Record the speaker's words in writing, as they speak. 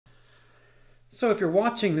So if you're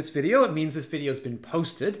watching this video, it means this video has been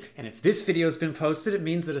posted. And if this video has been posted, it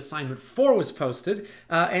means that assignment 4 was posted.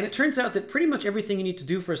 And it turns out that pretty much everything you need to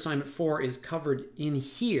do for assignment 4 is covered in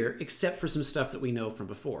here, except for some stuff that we know from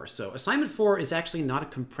before. So assignment 4 is actually not a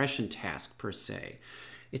compression task per se.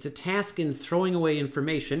 It's a task in throwing away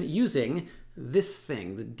information using this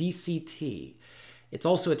thing, the DCT. It's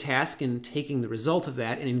also a task in taking the result of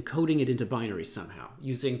that and encoding it into binary somehow,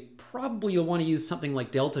 using, probably you'll want to use something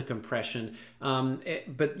like delta compression,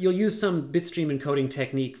 but you'll use some bitstream encoding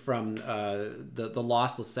technique from the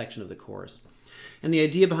lossless section of the course. And the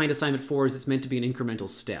idea behind assignment 4 is it's meant to be an incremental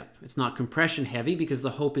step. It's not compression heavy because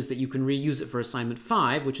the hope is that you can reuse it for assignment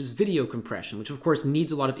 5, which is video compression, which of course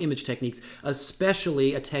needs a lot of image techniques,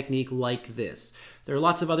 especially a technique like this. There are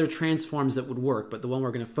lots of other transforms that would work, but the one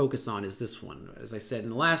we're going to focus on is this one. As I said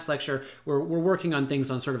in the last lecture, we're working on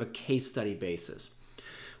things on sort of a case study basis.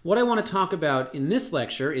 What I want to talk about in this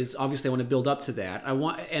lecture is, obviously I want to build up to that.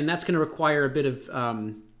 And that's going to require a bit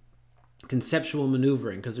of conceptual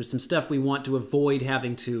maneuvering, because there's some stuff we want to avoid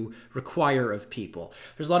having to require of people.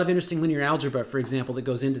 There's a lot of interesting linear algebra, for example, that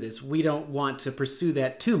goes into this. We don't want to pursue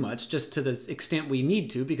that too much, just to the extent we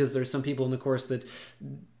need to, because there's some people in the course that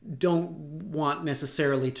don't want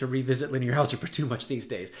necessarily to revisit linear algebra too much these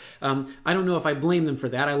days. I don't know if I blame them for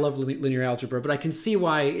that. I love linear algebra, but I can see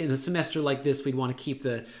why in a semester like this we'd want to keep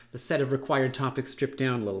the set of required topics stripped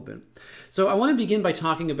down a little bit. So I want to begin by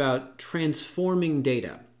talking about transforming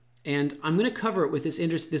data. And I'm going to cover it with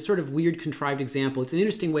this sort of weird contrived example. It's an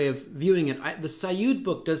interesting way of viewing it. The Sayud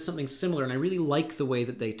book does something similar, and I really like the way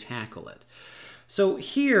that they tackle it. So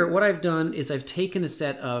here, what I've done is I've taken a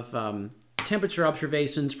set of temperature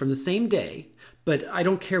observations from the same day, but I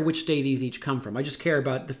don't care which day these each come from. I just care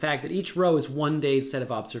about the fact that each row is one day's set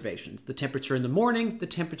of observations. The temperature in the morning, the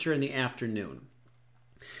temperature in the afternoon.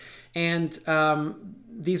 And all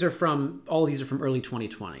these are from early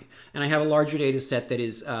 2020. And I have a larger data set that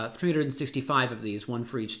is 365 of these, one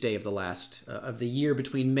for each day of the year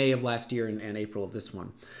between May of last year and April of this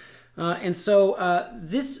one. And so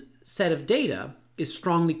this set of data is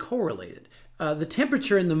strongly correlated. The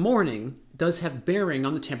temperature in the morning does have bearing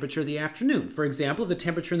on the temperature of the afternoon. For example, if the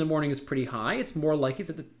temperature in the morning is pretty high, it's more likely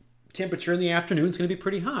that the temperature in the afternoon is going to be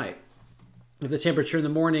pretty high. If the temperature in the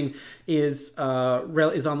morning is on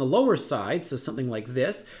the lower side, so something like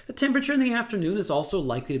this, the temperature in the afternoon is also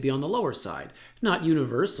likely to be on the lower side. Not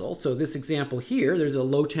universal. So this example here, there's a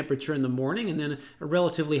low temperature in the morning and then a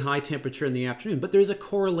relatively high temperature in the afternoon, but there's a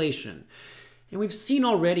correlation. And we've seen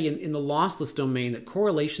already in the lossless domain that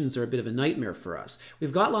correlations are a bit of a nightmare for us.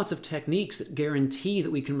 We've got lots of techniques that guarantee that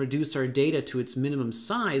we can reduce our data to its minimum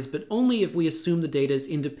size, but only if we assume the data is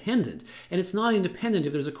independent. And it's not independent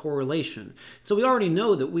if there's a correlation. So we already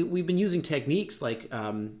know that we've been using techniques like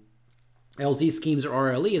LZ schemes or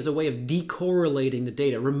RLE as a way of decorrelating the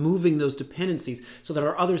data, removing those dependencies so that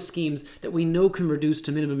our other schemes that we know can reduce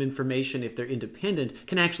to minimum information if they're independent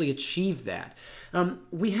can actually achieve that.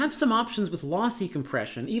 We have some options with lossy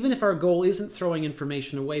compression, even if our goal isn't throwing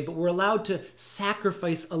information away, but we're allowed to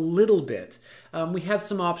sacrifice a little bit. We have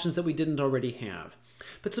some options that we didn't already have.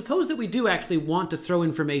 But suppose that we do actually want to throw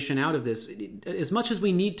information out of this as much as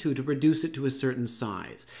we need to reduce it to a certain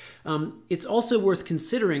size. It's also worth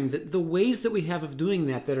considering that the ways that we have of doing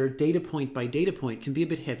that are data point by data point can be a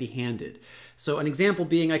bit heavy-handed. So an example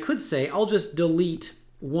being, I could say, I'll just delete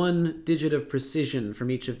one digit of precision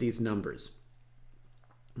from each of these numbers.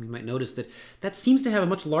 We might notice that that seems to have a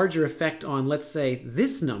much larger effect on, let's say,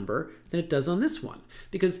 this number than it does on this one,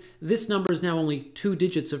 because this number is now only 2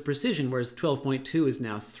 digits of precision, whereas 12.2 is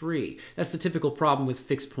now 3. That's the typical problem with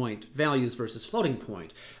fixed point values versus floating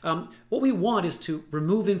point. What we want is to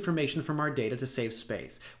remove information from our data to save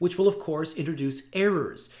space, which will, of course, introduce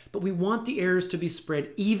errors. But we want the errors to be spread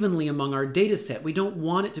evenly among our data set. We don't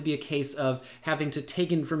want it to be a case of having to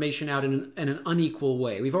take information out in an unequal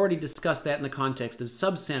way. We've already discussed that in the context of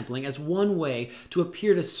subsampling as one way to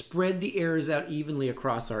appear to spread the errors out evenly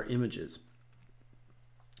across our images.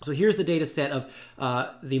 So here's the data set of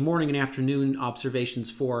the morning and afternoon observations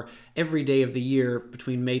for every day of the year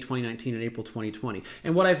between May 2019 and April 2020.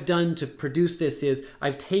 And what I've done to produce this is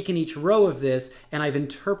I've taken each row of this and I've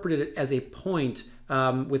interpreted it as a point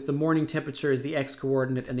with the morning temperature as the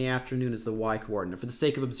x-coordinate and the afternoon as the y-coordinate for the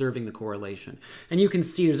sake of observing the correlation. And you can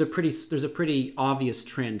see there's a pretty obvious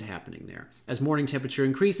trend happening there. As morning temperature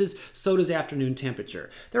increases, so does afternoon temperature.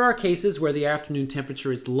 There are cases where the afternoon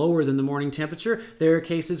temperature is lower than the morning temperature. There are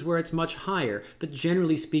cases where it's much higher, but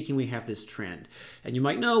generally speaking, we have this trend. And you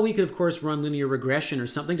might know we could, of course, run linear regression or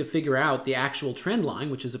something to figure out the actual trend line,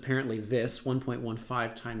 which is apparently this,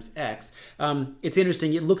 1.15 times x. It's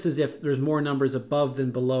interesting. It looks as if there's more numbers above above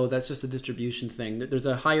than below. That's just a distribution thing. There's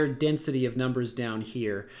a higher density of numbers down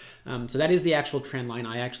here. So that is the actual trend line.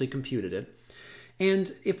 I actually computed it.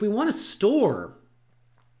 And if we want to store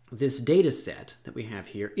this data set that we have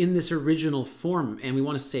here in this original form and we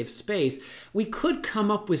want to save space, we could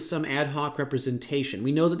come up with some ad hoc representation.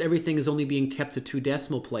 We know that everything is only being kept to 2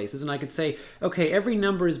 decimal places, and I could say, okay, every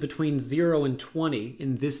number is between 0 and 20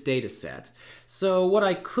 in this data set. So what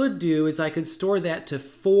I could do is I could store that to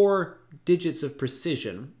 4 digits of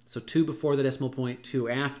precision, so 2 before the decimal point, 2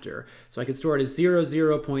 after. So I could store it as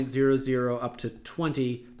 00.00 up to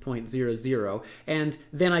 20.00, and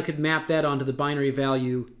then I could map that onto the binary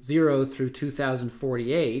value 0 through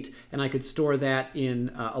 2048, and I could store that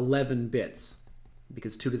in 11 bits,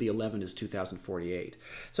 because 2 to the 11 is 2048.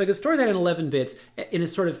 So I could store that in 11 bits in a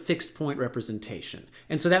sort of fixed point representation.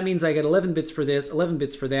 And so that means I get 11 bits for this, 11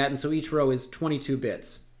 bits for that, and so each row is 22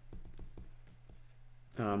 bits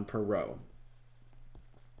per row.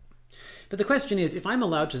 But the question is, if I'm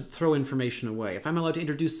allowed to throw information away, if I'm allowed to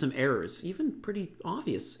introduce some errors, even pretty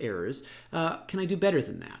obvious errors, can I do better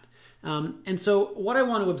than that? And so what I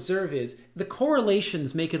want to observe is the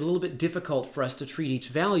correlations make it a little bit difficult for us to treat each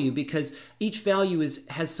value because each value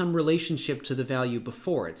has some relationship to the value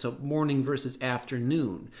before it. So morning versus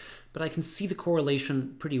afternoon. But I can see the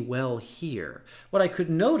correlation pretty well here. What I could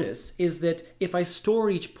notice is that if I store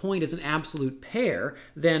each point as an absolute pair,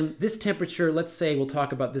 then this temperature, let's say we'll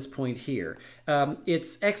talk about this point here.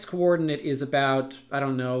 Its x-coordinate is about, I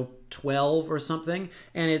don't know, 12 or something,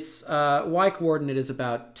 and its y-coordinate is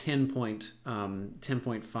about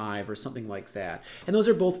 10.5 or something like that. And those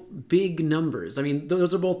are both big numbers. I mean,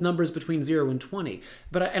 those are both numbers between 0 and 20.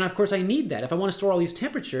 And of course I need that. If I want to store all these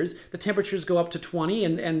temperatures, the temperatures go up to 20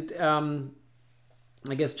 and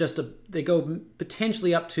I guess they go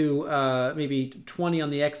potentially up to maybe 20 on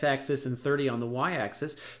the x-axis and 30 on the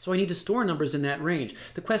y-axis. So I need to store numbers in that range.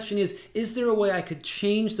 The question is there a way I could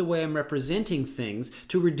change the way I'm representing things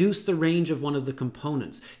to reduce the range of one of the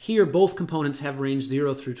components? Here, both components have range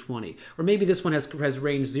 0 through 20. Or maybe this one has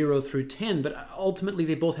range 0 through 10, but ultimately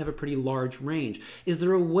they both have a pretty large range. Is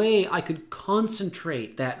there a way I could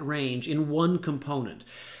concentrate that range in one component?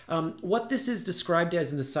 What this is described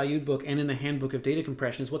as in the Sayud book and in the Handbook of Data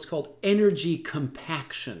Compression is what's called energy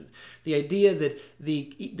compaction. The idea that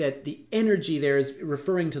the energy there is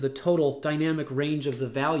referring to the total dynamic range of the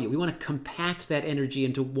value. We want to compact that energy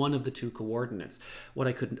into one of the 2 coordinates. What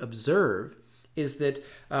I could observe is that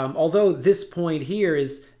although this point here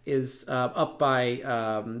is up by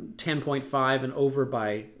 10.5 and over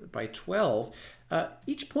by 12,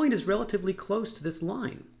 each point is relatively close to this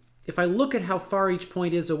line. If I look at how far each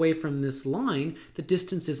point is away from this line, the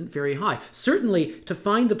distance isn't very high. Certainly, to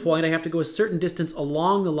find the point, I have to go a certain distance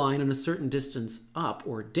along the line and a certain distance up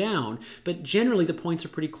or down, but generally the points are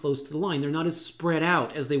pretty close to the line. They're not as spread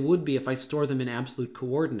out as they would be if I store them in absolute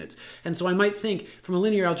coordinates. And so I might think, from a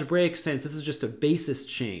linear algebraic sense, this is just a basis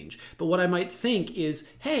change. But what I might think is,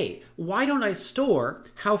 hey, why don't I store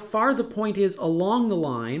how far the point is along the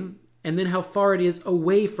line and then how far it is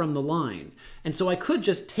away from the line? And so I could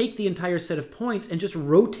just take the entire set of points and just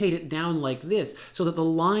rotate it down like this so that the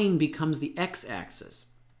line becomes the x-axis.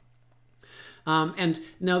 And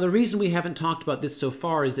now the reason we haven't talked about this so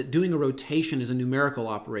far is that doing a rotation is a numerical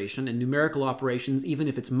operation, and numerical operations, even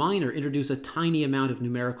if it's minor, introduce a tiny amount of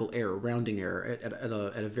numerical error, rounding error, at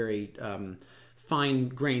a very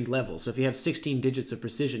fine-grained level. So if you have 16 digits of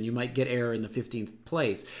precision, you might get error in the 15th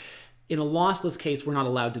place. In a lossless case, we're not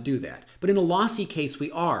allowed to do that. But in a lossy case,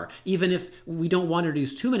 we are. Even if we don't want to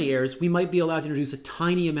introduce too many errors, we might be allowed to introduce a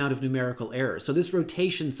tiny amount of numerical error. So this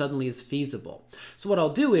rotation suddenly is feasible. So what I'll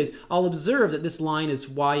do is I'll observe that this line is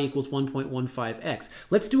y equals 1.15x.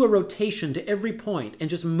 Let's do a rotation to every point and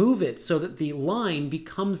just move it so that the line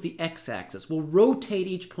becomes the x-axis. We'll rotate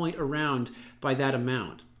each point around by that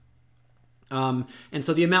amount. And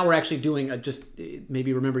so the amount we're actually doing, just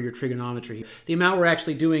maybe remember your trigonometry. The amount we're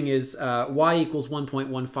actually doing is y equals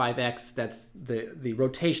 1.15x. That's the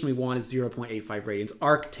rotation we want is 0.85 radians,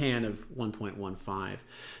 arctan of 1.15.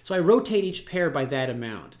 So I rotate each pair by that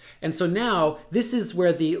amount. And so now this is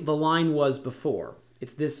where the line was before.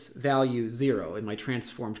 It's this value 0 in my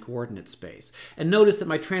transformed coordinate space. And notice that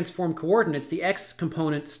my transformed coordinates, the x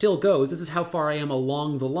component still goes. This is how far I am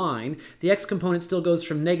along the line. The x component still goes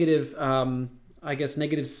from negative, I guess,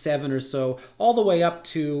 -7 or so, all the way up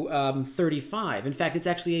to 35. In fact, it's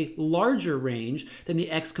actually a larger range than the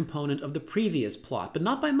x component of the previous plot, but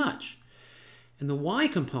not by much. And the y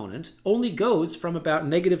component only goes from about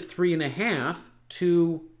 -3.5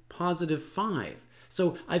 to +5.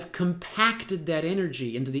 So I've compacted that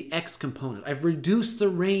energy into the x component. I've reduced the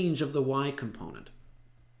range of the y component.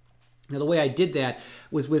 Now, the way I did that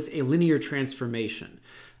was with a linear transformation.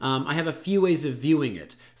 I have a few ways of viewing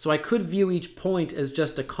it. So I could view each point as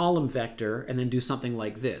just a column vector and then do something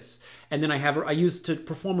like this. And then I use to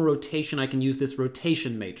perform a rotation, I can use this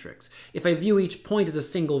rotation matrix. If I view each point as a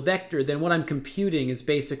single vector, then what I'm computing is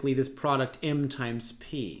basically this product m times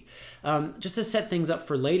p. Just to set things up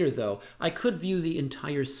for later, though, I could view the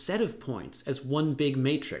entire set of points as one big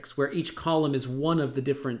matrix, where each column is one of the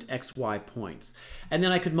different xy points. And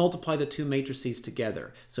then I could multiply the two matrices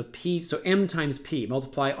together. So m times p,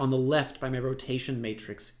 multiply on the left by my rotation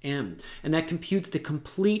matrix m. And that computes the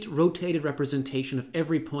complete rotated representation of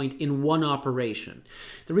every point in one operation.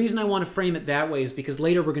 The reason I want to frame it that way is because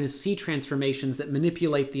later we're going to see transformations that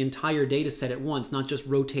manipulate the entire data set at once, not just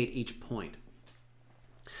rotate each point.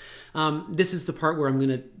 This is the part where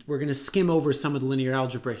we're gonna skim over some of the linear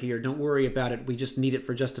algebra here. Don't worry about it. We just need it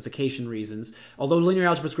for justification reasons. Although linear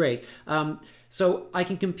algebra is great. So I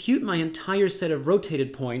can compute my entire set of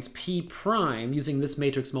rotated points, p prime, using this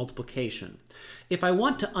matrix multiplication. If I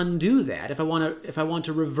want to undo that, if I want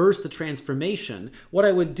to reverse the transformation, what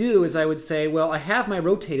I would do is I would say, well, I have my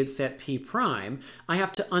rotated set p prime. I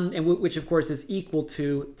have to which of course is equal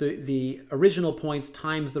to the original points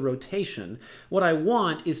times the rotation. What I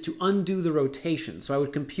want is to undo the rotation. So I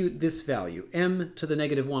would compute this value, m to the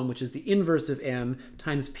negative 1, which is the inverse of m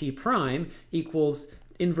times p prime, equals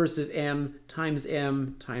inverse of m times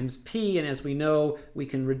p, and as we know, we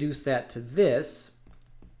can reduce that to this.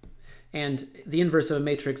 And the inverse of a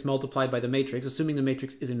matrix multiplied by the matrix, assuming the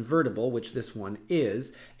matrix is invertible, which this one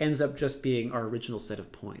is, ends up just being our original set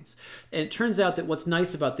of points. And it turns out that what's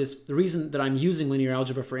nice about this, the reason that I'm using linear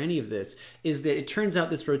algebra for any of this, is that it turns out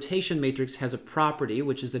this rotation matrix has a property,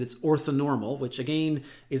 which is that it's orthonormal, which again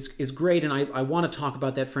is great, and I want to talk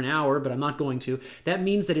about that for an hour, but I'm not going to. That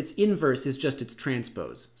means that its inverse is just its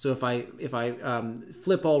transpose. So if I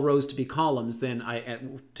flip all rows to be columns, then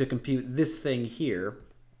to compute this thing here,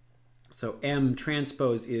 so m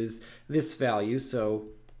transpose is this value, so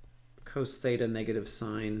cos theta negative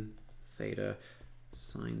sine theta,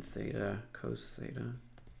 cos theta.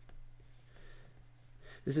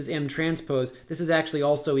 This is m transpose. This is actually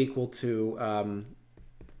also equal to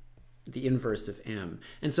the inverse of m.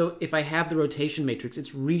 And so if I have the rotation matrix,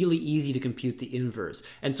 it's really easy to compute the inverse.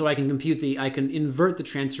 And so I can invert the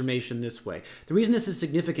transformation this way. The reason this is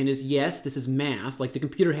significant is, yes, this is math, like the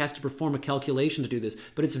computer has to perform a calculation to do this,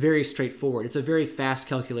 but it's very straightforward. It's a very fast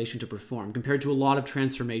calculation to perform compared to a lot of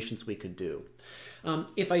transformations we could do.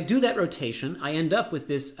 If I do that rotation, I end up with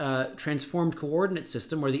this transformed coordinate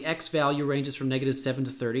system where the x value ranges from -7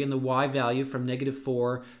 to 30 and the y value from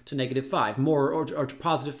 -4 to -5, or to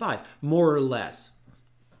 +5, more or less.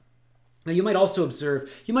 Now you might also observe,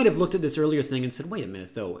 you might have looked at this earlier thing and said, wait a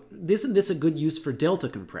minute though, isn't this a good use for delta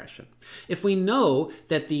compression? If we know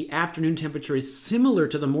that the afternoon temperature is similar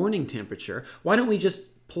to the morning temperature, why don't we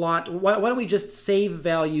just save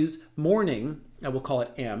values morning, we'll call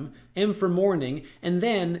it m for morning, and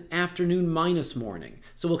then afternoon minus morning.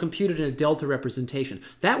 So we'll compute it in a delta representation.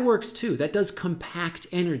 That works too. That does compact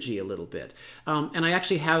energy a little bit. And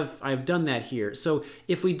I've done that here. So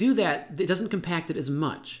if we do that, it doesn't compact it as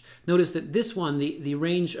much. Notice that this one, the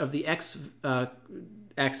range of the x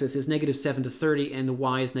axis is -7 to 30 and the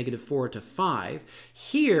y is -4 to 5.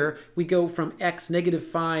 Here we go from x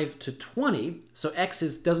 -5 to 20, so x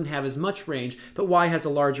doesn't have as much range, but y has a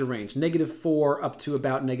larger range, -4 up to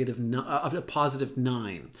about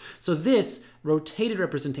 +9. So this rotated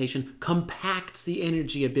representation compacts the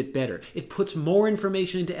energy a bit better. It puts more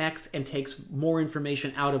information into x and takes more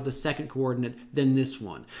information out of the second coordinate than this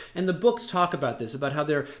one. And the books talk about this, about how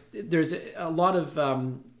there's a lot of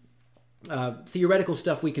theoretical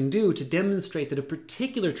stuff we can do to demonstrate that a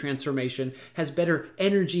particular transformation has better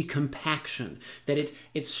energy compaction, that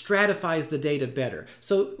it stratifies the data better.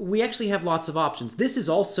 So we actually have lots of options. This is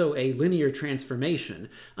also a linear transformation.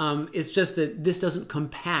 It's just that this doesn't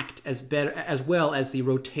compact as well as the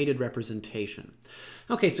rotated representation.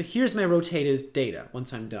 Okay, so here's my rotated data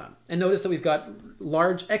once I'm done. And notice that we've got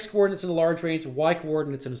large x coordinates in a large range, y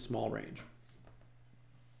coordinates in a small range.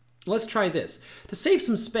 Let's try this. To save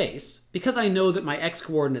some space, because I know that my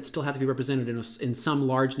x-coordinates still have to be represented in some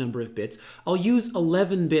large number of bits, I'll use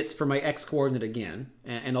 11 bits for my x-coordinate again,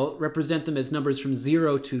 and I'll represent them as numbers from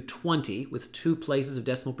 0 to 20 with 2 places of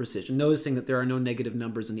decimal precision, noticing that there are no negative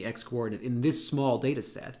numbers in the x-coordinate in this small data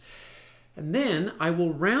set. And then I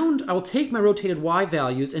will take my rotated y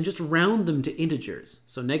values and just round them to integers.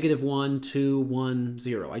 So -1, 2, 1,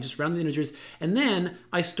 0. I just round the integers, and then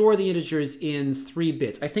I store the integers in 3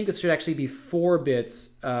 bits. I think this should actually be 4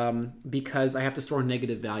 bits because I have to store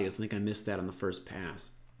negative values. I think I missed that on the first pass.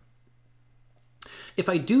 If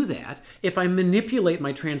I do that, if I manipulate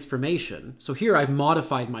my transformation, so here I've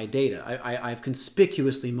modified my data, I've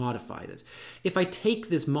conspicuously modified it. If I take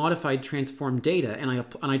this modified transformed data and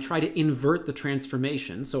I try to invert the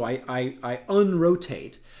transformation, so I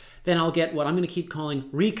unrotate, then I'll get what I'm going to keep calling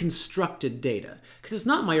reconstructed data. Because it's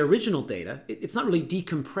not my original data. It's not really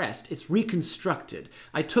decompressed. It's reconstructed.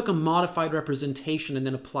 I took a modified representation and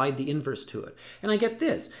then applied the inverse to it. And I get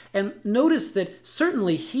this. And notice that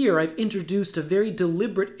certainly here I've introduced a very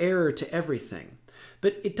deliberate error to everything.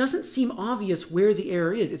 But it doesn't seem obvious where the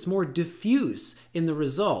error is. It's more diffuse in the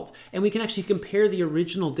result. And we can actually compare the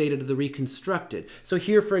original data to the reconstructed. So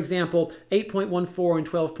here, for example, 8.14 and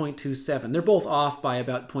 12.27. They're both off by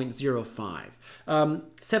about 0.05.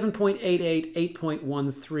 7.88,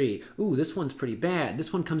 8.13. Ooh, this one's pretty bad.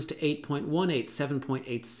 This one comes to 8.18,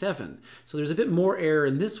 7.87. So there's a bit more error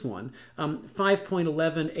in this one.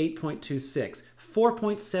 5.11, 8.26.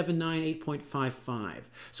 4.79, 8.55.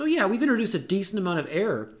 So yeah, we've introduced a decent amount of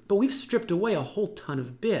error, but we've stripped away a whole ton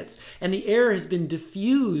of bits. And the error has been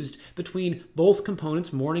diffused between both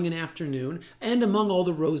components, morning and afternoon, and among all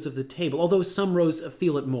the rows of the table, although some rows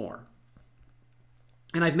feel it more.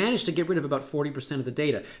 And I've managed to get rid of about 40% of the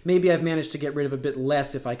data. Maybe I've managed to get rid of a bit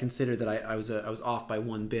less if I consider that I was off by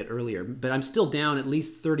 1 bit earlier, but I'm still down at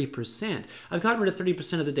least 30%. I've gotten rid of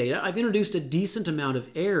 30% of the data. I've introduced a decent amount of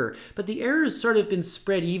error, but the error has sort of been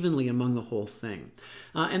spread evenly among the whole thing.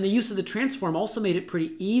 And the use of the transform also made it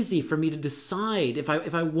pretty easy for me to decide if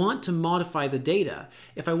I want to modify the data,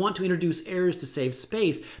 if I want to introduce errors to save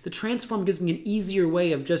space, the transform gives me an easier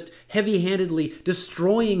way of just heavy-handedly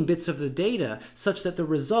destroying bits of the data such that the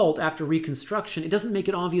result after reconstruction, it doesn't make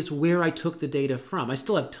it obvious where I took the data from. I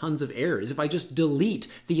still have tons of errors. If I just delete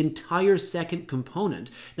the entire second component,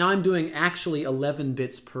 now I'm doing actually 11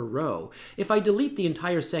 bits per row. If I delete the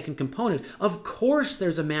entire second component, of course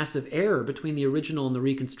there's a massive error between the original and the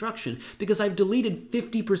reconstruction because I've deleted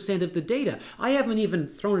 50% of the data. I haven't even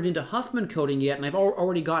thrown it into Huffman coding yet, and I've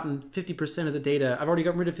already gotten 50% of the data. I've already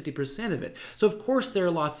gotten rid of 50% of it. So of course there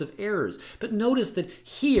are lots of errors. But notice that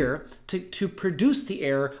here, to produce the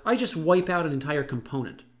error, I just wipe out an entire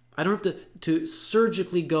component. I don't have to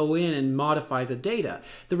surgically go in and modify the data.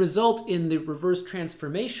 The result in the reverse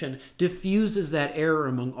transformation diffuses that error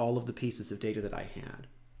among all of the pieces of data that I had.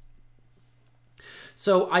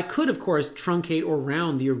 So I could, of course, truncate or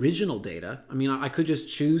round the original data. I mean, I could just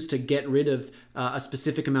choose to get rid of a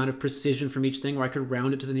specific amount of precision from each thing, or I could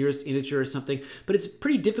round it to the nearest integer or something. But it's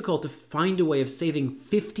pretty difficult to find a way of saving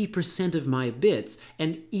 50% of my bits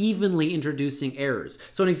and evenly introducing errors.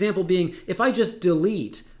 So an example being, if I just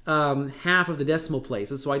delete half of the decimal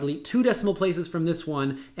places, so I delete 2 decimal places from this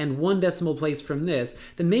one and 1 decimal place from this,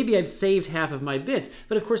 then maybe I've saved half of my bits.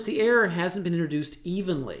 But of course the error hasn't been introduced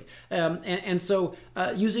evenly. So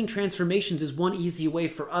using transformations is one easy way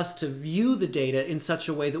for us to view the data in such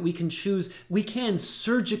a way that we can choose, we can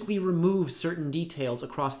surgically remove certain details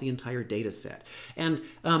across the entire data set. And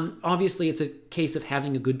obviously it's a case of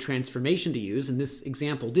having a good transformation to use, and this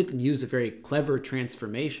example didn't use a very clever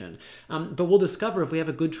transformation. But we'll discover if we have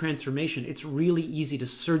a good transformation, it's really easy to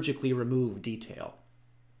surgically remove detail.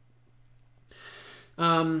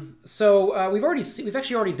 We've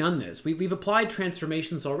actually already done this. We've applied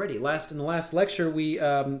transformations already. In the last lecture, we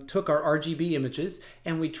took our RGB images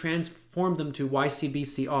and we transformed them to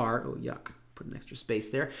YCBCR. Oh, yuck. Put an extra space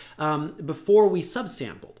there. Before we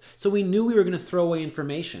subsampled. So we knew we were going to throw away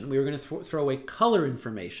information. We were going to throw away color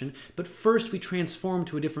information. But first we transformed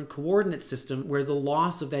to a different coordinate system where the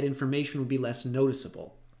loss of that information would be less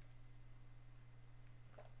noticeable.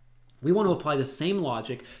 We want to apply the same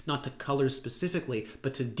logic, not to colors specifically,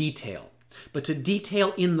 but to detail. But to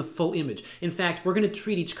detail in the full image. In fact, we're going to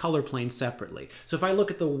treat each color plane separately. So if I look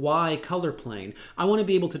at the Y color plane, I want to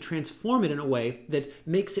be able to transform it in a way that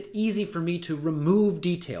makes it easy for me to remove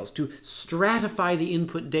details, to stratify the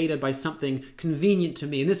input data by something convenient to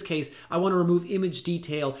me. In this case, I want to remove image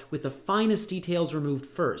detail with the finest details removed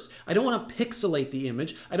first. I don't want to pixelate the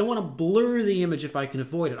image. I don't want to blur the image if I can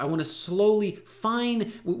avoid it. I want to slowly,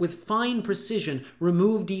 with fine precision,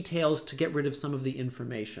 remove details to get rid of some of the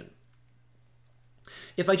information.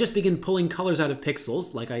 If I just begin pulling colors out of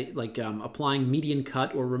pixels, like applying median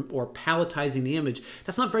cut or palletizing the image,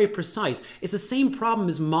 that's not very precise. It's the same problem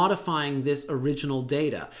as modifying this original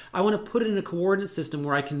data. I want to put it in a coordinate system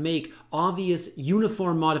where I can make obvious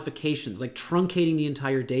uniform modifications, like truncating the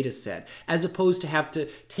entire data set, as opposed to have to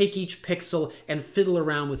take each pixel and fiddle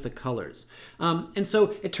around with the colors. And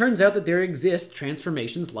so it turns out that there exist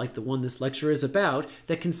transformations, like the one this lecture is about,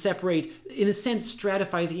 that can separate, in a sense,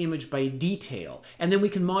 stratify the image by detail. And then then we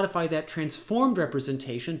can modify that transformed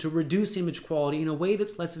representation to reduce image quality in a way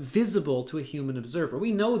that's less visible to a human observer.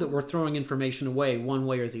 We know that we're throwing information away one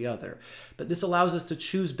way or the other, but this allows us to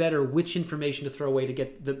choose better which information to throw away to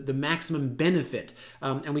get the maximum benefit.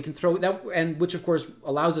 And we can throw that, and which of course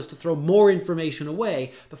allows us to throw more information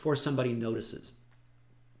away before somebody notices.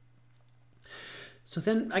 So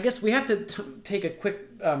then I guess we have to take a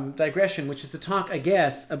quick digression, which is to talk, I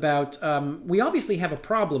guess, about, we obviously have a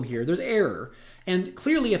problem here. There's error. And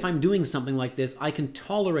clearly, if I'm doing something like this, I can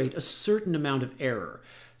tolerate a certain amount of error.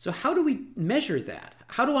 So how do we measure that?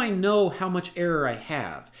 How do I know how much error I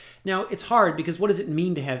have? Now, it's hard because what does it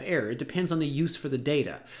mean to have error? It depends on the use for the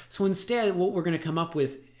data. So instead, what we're going to come up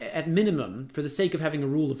with, at minimum, for the sake of having a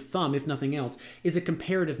rule of thumb, if nothing else, is a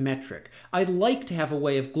comparative metric. I'd like to have a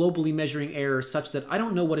way of globally measuring error such that I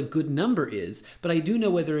don't know what a good number is, but I do know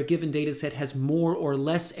whether a given data set has more or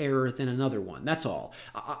less error than another one. That's all.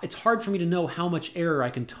 It's hard for me to know how much error I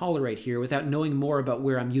can tolerate here without knowing more about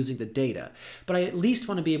where I'm using the data. But I at least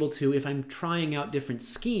want to be able to, if I'm trying out different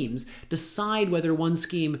schemes, decide whether one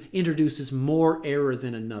scheme introduces more error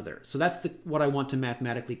than another. So that's what I want to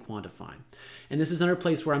mathematically quantify. And this is another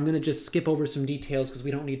place where I'm going to just skip over some details because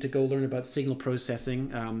we don't need to go learn about signal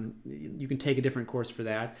processing. You can take a different course for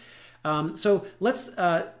that. So let's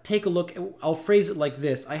take a look. I'll phrase it like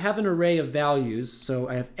this. I have an array of values. So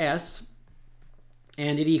I have S,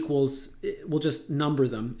 and it equals, we'll just number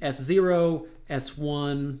them, S0,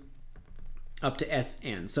 S1, up to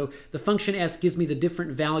Sn. So the function S gives me the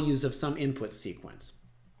different values of some input sequence.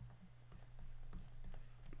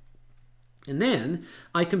 And then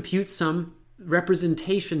I compute some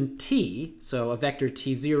representation T, so a vector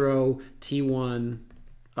T0, T1,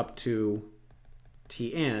 up to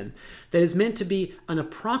Tn, that is meant to be an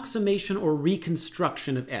approximation or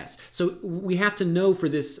reconstruction of S. So we have to know for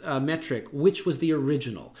this metric which was the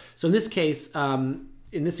original. So in this case, in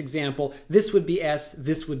this example, this would be S,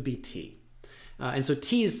 this would be T. And so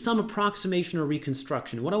T is some approximation or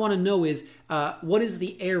reconstruction. What I want to know is, what is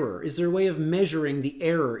the error? Is there a way of measuring the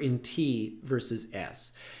error in T versus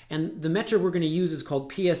S? And the metric we're going to use is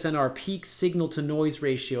called PSNR, peak signal to noise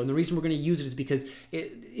ratio. And the reason we're going to use it is because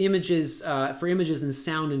for images and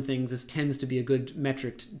sound and things, this tends to be a good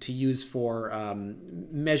metric to use for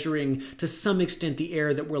measuring to some extent the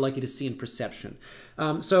error that we're likely to see in perception.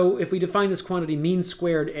 So if we define this quantity mean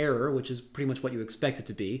squared error, which is pretty much what you expect it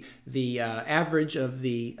to be, the average of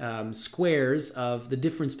the squares of the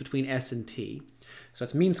difference between S and T. So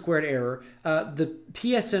it's mean squared error. The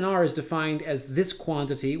PSNR is defined as this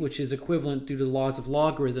quantity, which is equivalent due to the laws of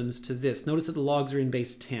logarithms to this. Notice that the logs are in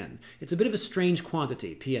base 10. It's a bit of a strange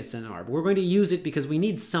quantity, PSNR, but we're going to use it because we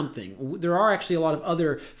need something. There are actually a lot of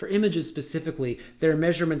other, for images specifically, there are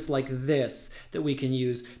measurements like this that we can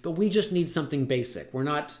use, but we just need something basic. We're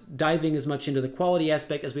not diving as much into the quality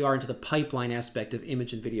aspect as we are into the pipeline aspect of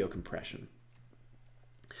image and video compression.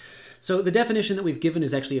 So the definition that we've given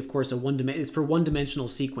is actually, of course, it's for one-dimensional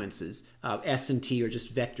sequences. S and T are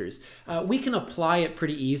just vectors. We can apply it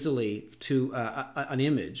pretty easily to an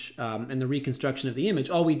image and the reconstruction of the image.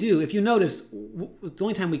 All we do, if you notice, the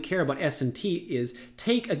only time we care about S and T is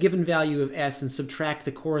take a given value of S and subtract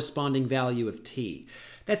the corresponding value of T.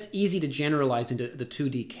 That's easy to generalize into the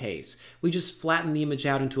 2D case. We just flatten the image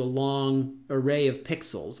out into a long array of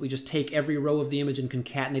pixels. We just take every row of the image and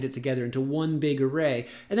concatenate it together into one big array,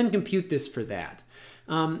 and then compute this for that.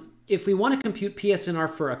 If we want to compute PSNR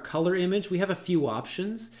for a color image, we have a few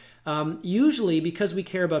options. Usually, because we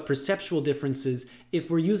care about perceptual differences, if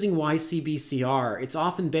we're using YCBCR, it's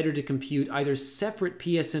often better to compute either separate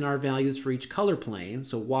PSNR values for each color plane,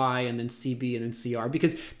 so Y and then CB and then CR,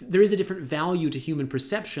 because there is a different value to human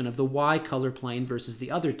perception of the Y color plane versus the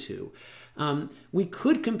other two. We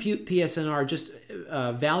could compute PSNR just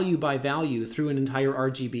value by value through an entire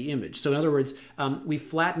RGB image. So in other words, we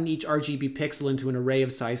flatten each RGB pixel into an array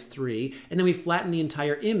of size 3, and then we flatten the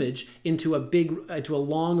entire image into a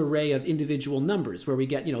long array of individual numbers, where we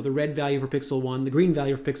get, the red value for pixel 1, the green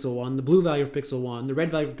value for pixel 1, the blue value for pixel 1, the red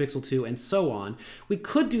value for pixel 2, and so on. We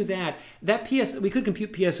could do that. We could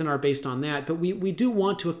compute PSNR based on that, but we do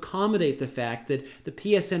want to accommodate the fact that the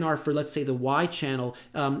PSNR for, let's say, the Y channel,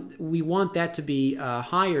 we want that to be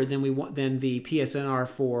higher than the PSNR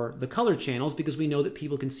for the color channels, because we know that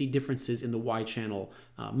people can see differences in the Y channel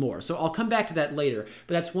more. So I'll come back to that later,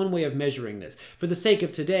 but that's one way of measuring this. For the sake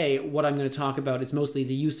of today, what I'm going to talk about is mostly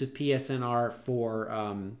the use of PSNR for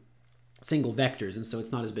single vectors, and so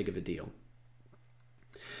it's not as big of a deal.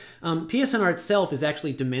 PSNR itself is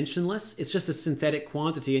actually dimensionless. It's just a synthetic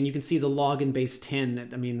quantity, and you can see the log in base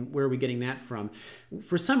 10. I mean, where are we getting that from?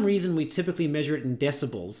 For some reason, we typically measure it in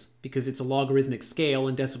decibels because it's a logarithmic scale,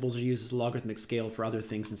 and decibels are used as a logarithmic scale for other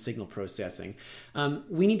things in signal processing.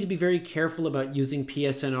 We need to be very careful about using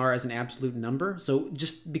PSNR as an absolute number. So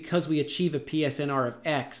just because we achieve a PSNR of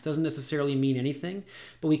X doesn't necessarily mean anything,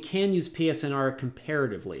 but we can use PSNR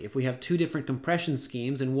comparatively. If we have two different compression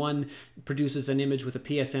schemes and one produces an image with a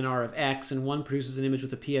PSNR of X and one produces an image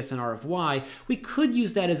with a PSNR of Y, we could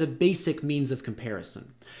use that as a basic means of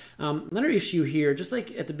comparison. Another issue here, just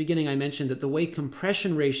like at the beginning I mentioned that the way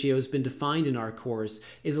compression ratio has been defined in our course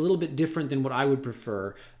is a little bit different than what I would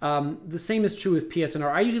prefer. The same is true with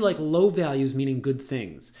PSNR. I usually like low values meaning good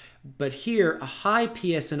things. But here, a high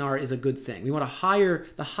PSNR is a good thing. We want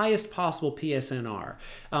the highest possible PSNR.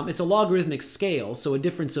 It's a logarithmic scale, so a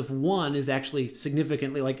difference of 1 is actually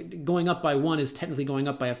significantly, like going up by 1 is technically going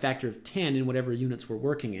up by a factor of 10 in whatever units we're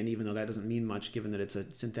working in, even though that doesn't mean much given that it's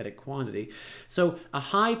a synthetic quantity. So a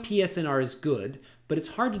high PSNR is good, but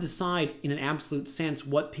it's hard to decide in an absolute sense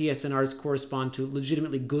what PSNRs correspond to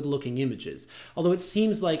legitimately good-looking images. Although it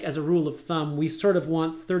seems like, as a rule of thumb, we sort of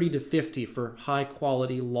want 30 to 50 for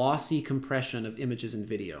high-quality, lossy compression of images and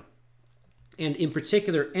video. And in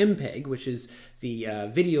particular, MPEG, which is the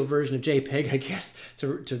video version of JPEG, I guess,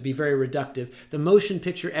 to be very reductive, the Motion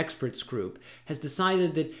Picture Experts Group has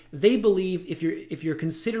decided that they believe if you're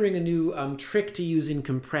considering a new trick to use in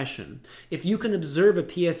compression, if you can observe a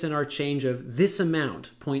PSNR change of this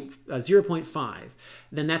amount, 0.5,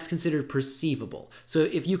 then that's considered perceivable. So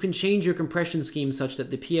if you can change your compression scheme such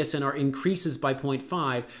that the PSNR increases by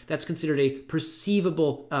 0.5, that's considered a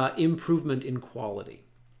perceivable improvement in quality.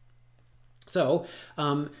 So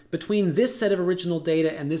between this set of original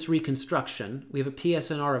data and this reconstruction, we have a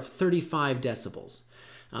PSNR of 35 decibels.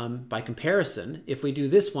 By comparison, if we do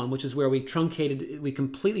this one, which is where we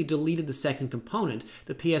completely deleted the second component,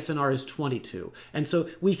 the PSNR is 22. And so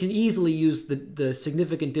we can easily use the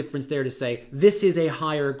significant difference there to say this is a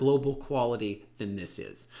higher global quality than this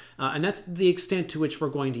is. And that's the extent to which we're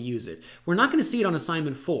going to use it. We're not going to see it on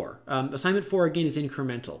assignment 4. Assignment 4, again, is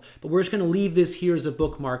incremental. But we're just going to leave this here as a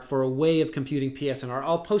bookmark for a way of computing PSNR.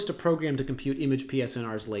 I'll post a program to compute image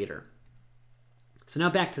PSNRs later. So now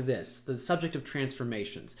back to this, the subject of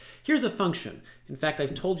transformations. Here's a function. In fact,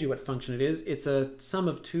 I've told you what function it is. It's a sum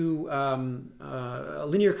of two, a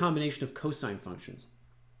linear combination of cosine functions.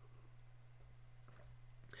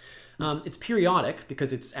 It's periodic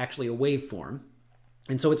because it's actually a waveform.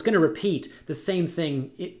 And so it's going to repeat the same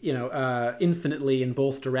thing, infinitely in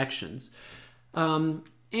both directions.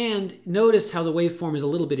 And notice how the waveform is a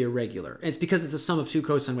little bit irregular. And it's because it's a sum of two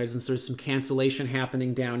cosine waves, and so there's some cancellation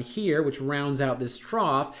happening down here, which rounds out this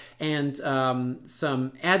trough, and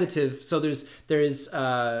some additive. So there's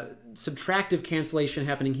subtractive cancellation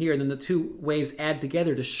happening here, and then the two waves add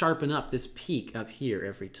together to sharpen up this peak up here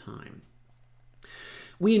every time.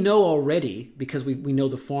 We know already, because we know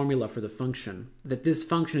the formula for the function, that this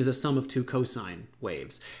function is a sum of two cosine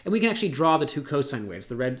waves. And we can actually draw the two cosine waves.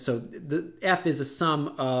 So the f is a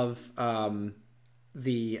sum of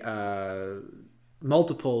the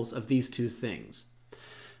multiples of these two things.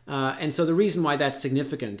 And so the reason why that's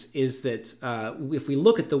significant is that if we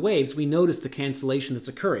look at the waves, we notice the cancellation that's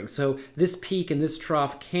occurring. So this peak and this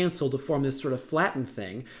trough cancel to form this sort of flattened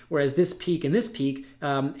thing, whereas this peak and this peak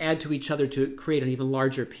add to each other to create an even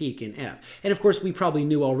larger peak in F. And of course, we probably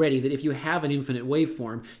knew already that if you have an infinite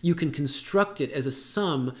waveform, you can construct it as a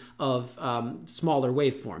sum of smaller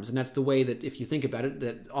waveforms. And that's the way that, if you think about it,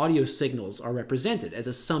 that audio signals are represented as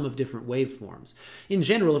a sum of different waveforms. In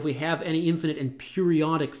general, if we have any infinite and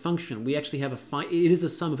periodic function, we actually have it is the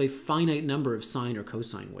sum of a finite number of sine or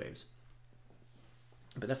cosine waves.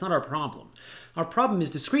 But that's not our problem. Our problem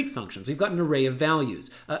is discrete functions. We've got an array of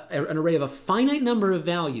values, an array of a finite number of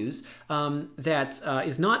values that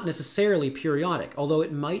is not necessarily periodic, although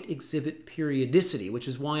it might exhibit periodicity, which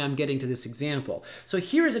is why I'm getting to this example. So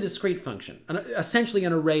here is a discrete function, essentially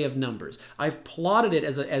an array of numbers. I've plotted it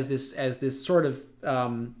as this sort of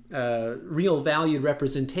real valued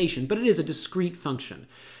representation, but it is a discrete function,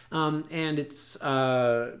 and it's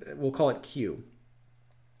we'll call it Q.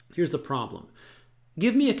 Here's the problem.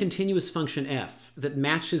 Give me a continuous function f that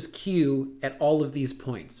matches q at all of these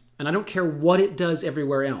points. And I don't care what it does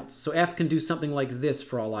everywhere else. So f can do something like this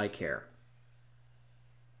for all I care.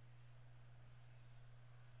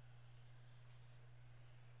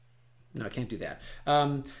 No, I can't do that.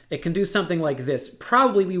 It can do something like this.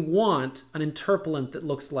 Probably we want an interpolant that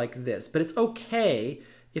looks like this, but it's okay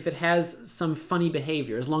if it has some funny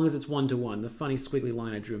behavior, as long as it's one-to-one. The funny squiggly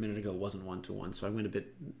line I drew a minute ago wasn't one-to-one, so I went a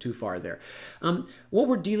bit too far there. What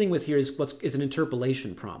we're dealing with here is an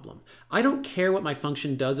interpolation problem. I don't care what my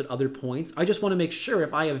function does at other points. I just want to make sure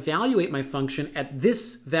if I evaluate my function at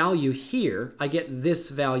this value here, I get this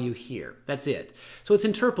value here. That's it. So it's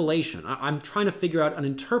interpolation. I'm trying to figure out an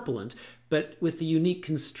interpolant, but with the unique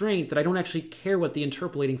constraint that I don't actually care what the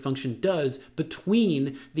interpolating function does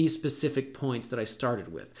between these specific points that I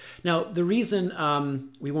started with. Now, the reason,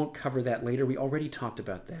 we won't cover that later, we already talked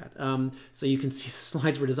about that. So you can see the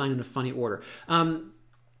slides were designed in a funny order.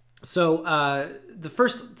 The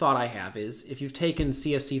first thought I have is, if you've taken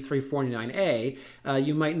CSC 349A,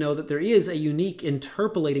 you might know that there is a unique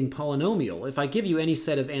interpolating polynomial. If I give you any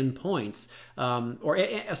set of n points,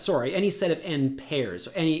 any set of n pairs,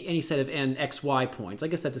 any set of n xy points, I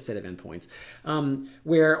guess that's a set of n points,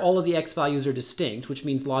 where all of the x values are distinct, which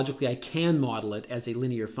means logically I can model it as a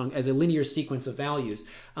linear sequence of values,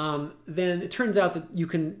 then it turns out that you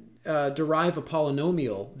can derive a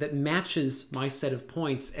polynomial that matches my set of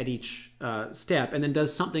points at each step and then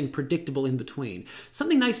does something predictable in between.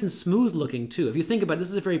 Something nice and smooth looking too. If you think about it,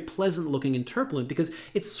 this is a very pleasant looking interpolant because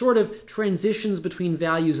it sort of transitions between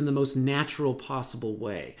values in the most natural possible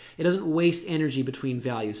way. It doesn't waste energy between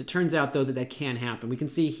values. It turns out though that can happen. We can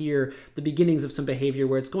see here the beginnings of some behavior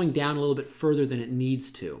where it's going down a little bit further than it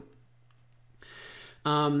needs to.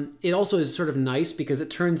 It also is sort of nice because it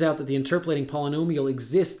turns out that the interpolating polynomial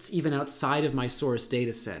exists even outside of my source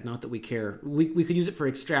data set. Not that we care. We could use it for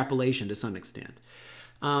extrapolation to some extent.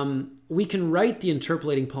 We can write the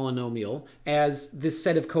interpolating polynomial as this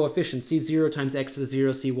set of coefficients, c0 times x to the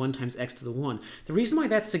 0, c1 times x to the 1. The reason why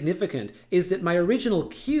that's significant is that my original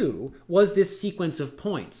q was this sequence of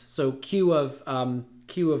points. So q of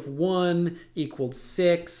 1 equals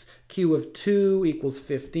 6, q of 2 equals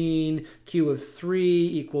 15, q of 3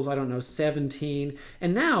 equals, I don't know, 17.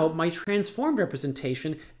 And now my transformed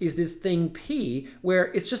representation is this thing p, where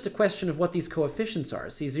it's just a question of what these coefficients are,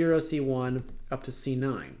 c0, c1, up to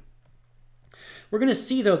c9. We're going to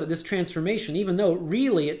see, though, that this transformation, even though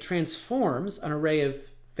really it transforms an array of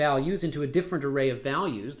values into a different array of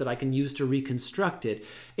values that I can use to reconstruct it,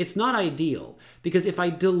 it's not ideal. Because if I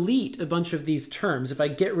delete a bunch of these terms, if I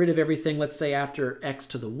get rid of everything, let's say after x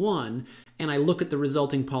to the 1, and I look at the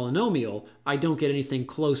resulting polynomial, I don't get anything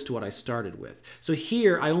close to what I started with. So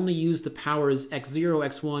here I only use the powers x0,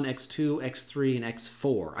 x1, x2, x3, and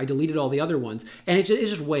x4. I deleted all the other ones, and it's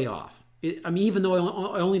just way off. I mean, even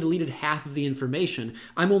though I only deleted half of the information,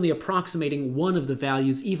 I'm only approximating one of the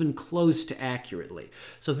values even close to accurately.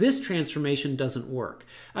 So this transformation doesn't work.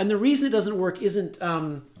 And the reason it doesn't work isn't,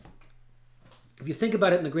 if you think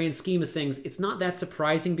about it in the grand scheme of things, it's not that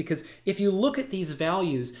surprising because if you look at these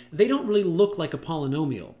values, they don't really look like a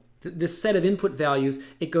polynomial. This set of input values,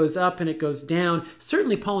 it goes up and it goes down.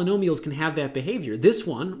 Certainly polynomials can have that behavior. This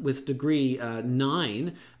one with degree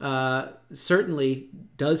 9 certainly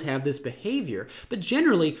does have this behavior. But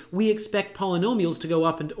generally, we expect polynomials to go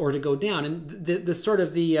up or to go down. And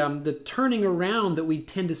the turning around that we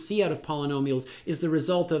tend to see out of polynomials is the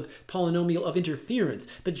result of polynomial of interference.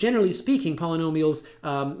 But generally speaking, polynomials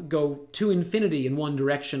go to infinity in one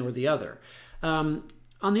direction or the other.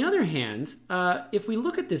 On the other hand, if we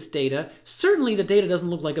look at this data, certainly the data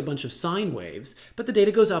doesn't look like a bunch of sine waves, but the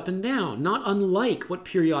data goes up and down, not unlike what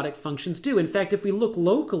periodic functions do. In fact, if we look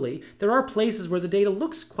locally, there are places where the data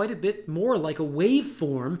looks quite a bit more like a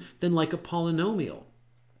waveform than like a polynomial.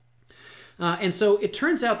 And so it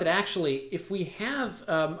turns out that actually, if we have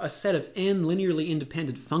a set of n linearly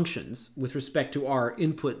independent functions with respect to our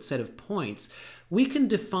input set of points, we can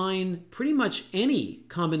define pretty much any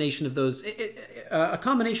combination of those, a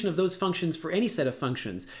combination of those functions for any set of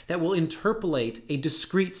functions that will interpolate a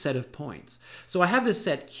discrete set of points. So I have this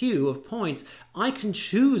set Q of points. I can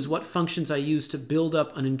choose what functions I use to build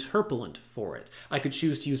up an interpolant for it. I could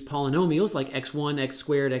choose to use polynomials like x1, x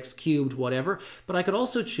squared, x cubed, whatever, but I could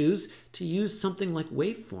also choose to use something like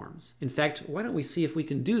waveforms. In fact, why don't we see if we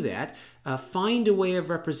can do that? Find a way of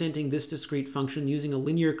representing this discrete function using a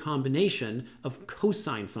linear combination of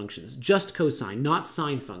cosine functions, just cosine, not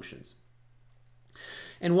sine functions.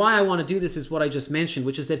 And why I want to do this is what I just mentioned,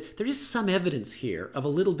 which is that there is some evidence here of a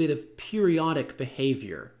little bit of periodic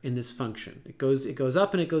behavior in this function. It goes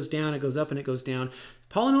up and it goes down, it goes up and it goes down.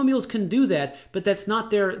 Polynomials can do that, but that's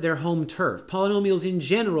not their home turf. Polynomials in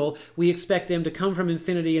general, we expect them to come from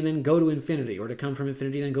infinity and then go to infinity, or to come from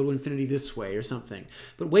infinity and then go to infinity this way or something.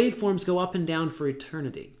 But waveforms go up and down for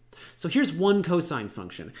eternity. So here's one cosine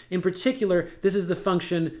function. In particular, this is the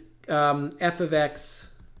function f of x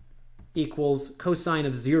equals cosine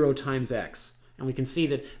of 0 times x. And we can see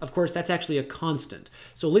that, of course, that's actually a constant.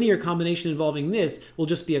 So a linear combination involving this will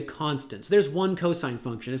just be a constant. So there's one cosine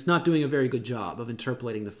function. It's not doing a very good job of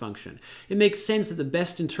interpolating the function. It makes sense that the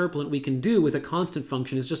best interpolant we can do with a constant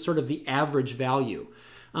function is just sort of the average value.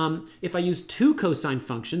 If I use two cosine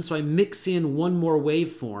functions, so I mix in one more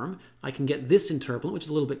waveform, I can get this interpolant, which is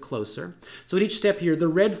a little bit closer. So at each step here, the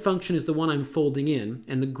red function is the one I'm folding in,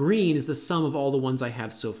 and the green is the sum of all the ones I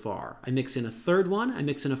have so far. I mix in a third one, I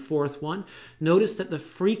mix in a fourth one. Notice that the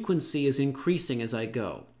frequency is increasing as I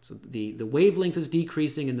go. So the wavelength is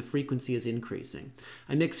decreasing and the frequency is increasing.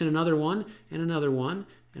 I mix in another one, and another one,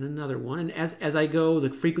 and another one. And as I go, the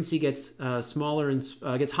frequency gets smaller and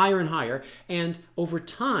gets higher and higher. And over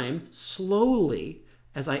time, slowly,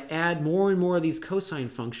 as I add more and more of these cosine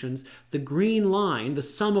functions, the green line, the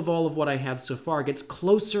sum of all of what I have so far, gets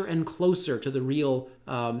closer and closer to the real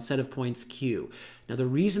set of points Q. Now, the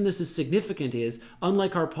reason this is significant is,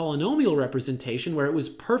 unlike our polynomial representation, where it was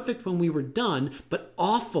perfect when we were done, but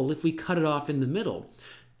awful if we cut it off in the middle,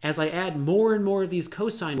 as I add more and more of these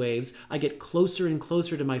cosine waves, I get closer and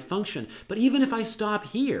closer to my function. But even if I stop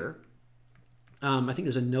here, I think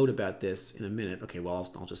there's a note about this in a minute. Okay, well,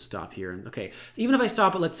 I'll just stop here. Okay, so even if I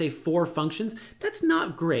stop at, let's say, 4 functions, that's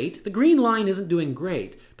not great. The green line isn't doing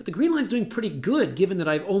great, but the green line's doing pretty good given that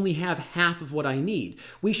I only have half of what I need.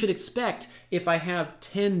 We should expect, if I have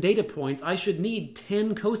 10 data points, I should need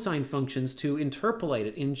 10 cosine functions to interpolate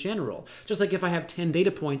it in general. Just like if I have 10 data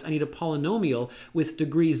points, I need a polynomial with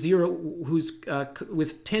degree 0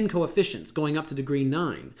 with 10 coefficients going up to degree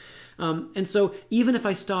 9. And so even if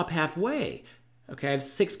I stop halfway, okay, I have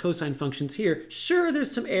 6 cosine functions here. Sure,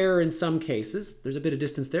 there's some error in some cases. There's a bit of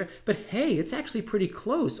distance there. But hey, it's actually pretty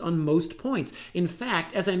close on most points. In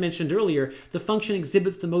fact, as I mentioned earlier, the function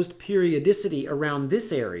exhibits the most periodicity around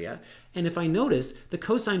this area. And if I notice, the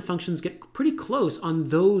cosine functions get pretty close on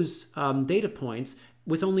those data points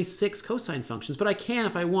with only 6 cosine functions, but I can,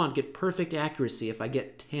 if I want, get perfect accuracy if I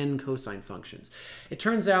get 10 cosine functions. It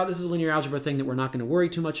turns out this is a linear algebra thing that we're not going to worry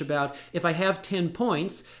too much about. If I have 10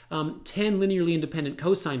 points, 10 linearly independent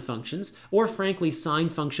cosine functions, or frankly sine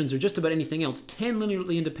functions or just about anything else, 10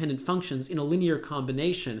 linearly independent functions in a linear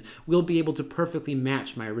combination will be able to perfectly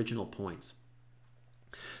match my original points.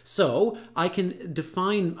 So I can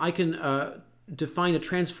define a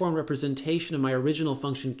transform representation of my original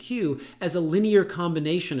function q as a linear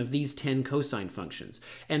combination of these 10 cosine functions.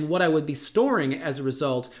 And what I would be storing as a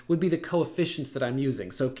result would be the coefficients that I'm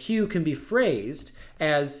using. So q can be phrased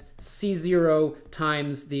as c0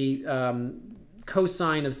 times the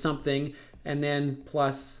cosine of something, and then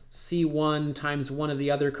plus c1 times one of the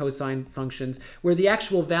other cosine functions, where the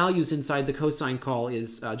actual values inside the cosine call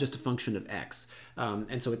is just a function of x.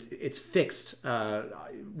 And so it's fixed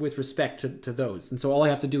with respect to those. And so all I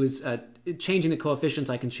have to do is, changing the coefficients,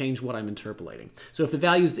 I can change what I'm interpolating. So if the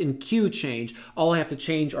values in Q change, all I have to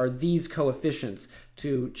change are these coefficients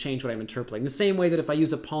to change what I'm interpolating. The same way that if I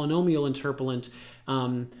use a polynomial interpolant,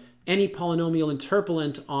 any polynomial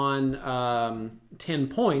interpolant on 10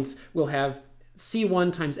 points will have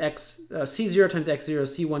c1 times x, c0 times x0,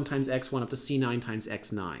 c1 times x1 up to c9 times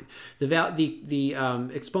x9. The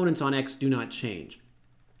exponents on x do not change.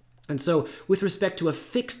 And so with respect to a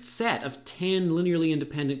fixed set of 10 linearly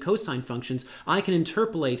independent cosine functions, I can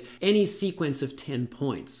interpolate any sequence of 10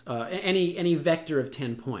 points, any vector of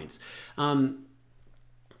 10 points. And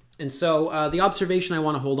so the observation I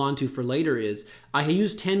want to hold on to for later is, I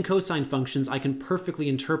use 10 cosine functions, I can perfectly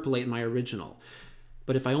interpolate my original.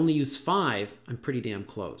 But if I only use 5, I'm pretty damn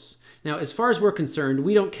close. Now, as far as we're concerned,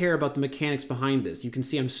 we don't care about the mechanics behind this. You can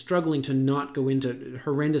see I'm struggling to not go into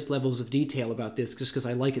horrendous levels of detail about this just because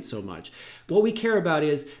I like it so much. What we care about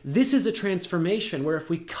is, this is a transformation where if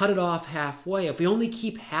we cut it off halfway, if we only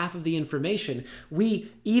keep half of the information,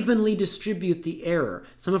 we evenly distribute the error.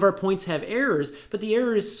 Some of our points have errors, but the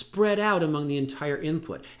error is spread out among the entire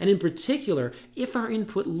input. And in particular, if our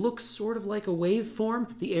input looks sort of like a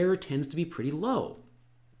waveform, the error tends to be pretty low.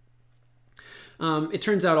 It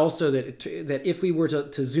turns out also that if we were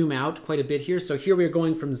to zoom out quite a bit here, so here we are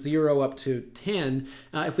going from 0 up to 10.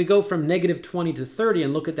 If we go from -20 to 30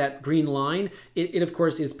 and look at that green line, it of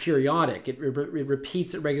course is periodic. It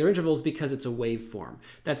repeats at regular intervals because it's a waveform.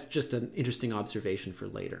 That's just an interesting observation for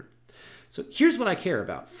later. So here's what I care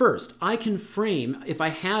about. First, I can frame, if I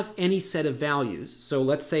have any set of values, so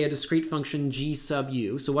let's say a discrete function g sub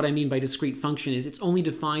u. So what I mean by discrete function is it's only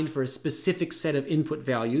defined for a specific set of input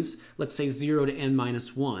values, let's say 0 to n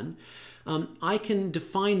minus 1. I can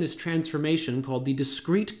define this transformation called the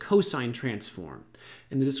discrete cosine transform.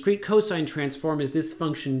 And the discrete cosine transform is this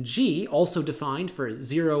function g, also defined for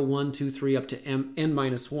 0, 1, 2, 3, up to n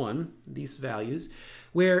minus 1, these values,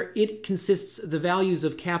 where it consists, the values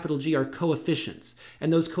of capital G are coefficients,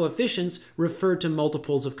 and those coefficients refer to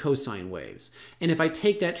multiples of cosine waves. And if I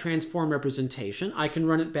take that transform representation, I can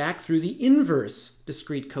run it back through the inverse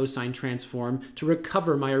discrete cosine transform to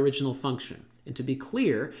recover my original function. And to be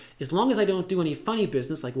clear, as long as I don't do any funny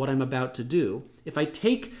business like what I'm about to do, if I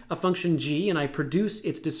take a function g and I produce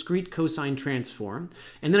its discrete cosine transform,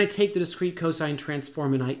 and then I take the discrete cosine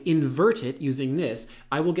transform and I invert it using this,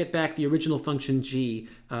 I will get back the original function g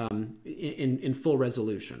in full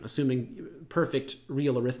resolution, assuming perfect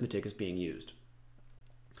real arithmetic is being used.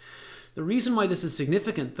 The reason why this is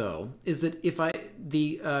significant, though, is that if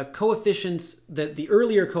the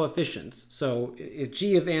earlier coefficients, so if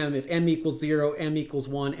g of m, if m equals 0, m equals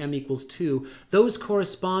 1, m equals 2, those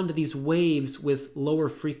correspond to these waves with lower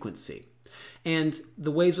frequency. And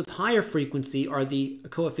the waves with higher frequency are the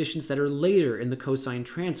coefficients that are later in the cosine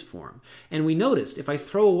transform. And we noticed if I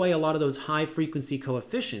throw away a lot of those high frequency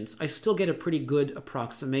coefficients, I still get a pretty good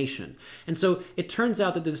approximation. And so it turns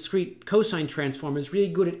out that the discrete cosine transform is really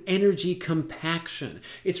good at energy compaction.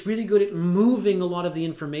 It's really good at moving a lot of the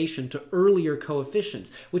information to earlier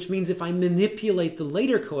coefficients, which means if I manipulate the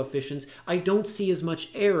later coefficients, I don't see as much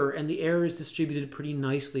error, and the error is distributed pretty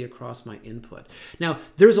nicely across my input. Now,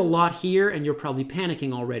 there's a lot here, and you're probably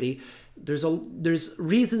panicking already. There's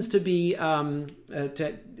reasons to be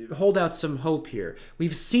to hold out some hope here.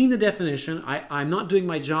 We've seen the definition. I'm not doing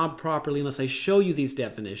my job properly unless I show you these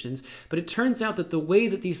definitions, but it turns out that the way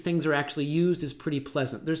that these things are actually used is pretty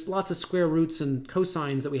pleasant. There's lots of square roots and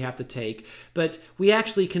cosines that we have to take, but we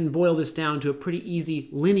actually can boil this down to a pretty easy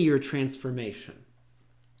linear transformation,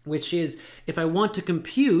 which is if I want to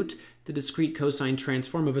compute the discrete cosine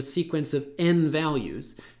transform of a sequence of n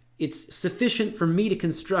values, it's sufficient for me to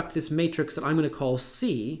construct this matrix that I'm going to call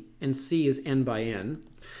C, and C is n by n.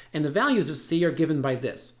 And the values of C are given by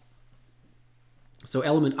this. So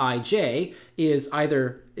element ij is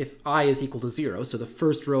either if I is equal to 0, so the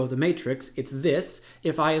first row of the matrix, it's this.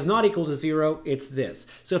 If I is not equal to 0, it's this.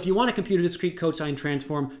 So if you want to compute a discrete cosine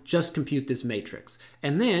transform, just compute this matrix.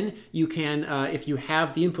 And then you can, if you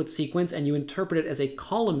have the input sequence and you interpret it as a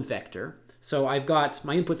column vector, so I've got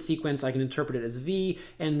my input sequence, I can interpret it as V,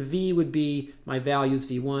 and V would be my values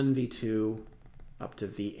V1, V2, up to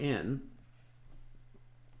Vn.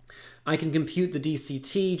 I can compute the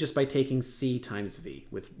DCT just by taking C times V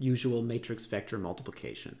with usual matrix vector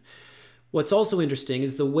multiplication. What's also interesting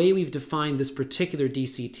is the way we've defined this particular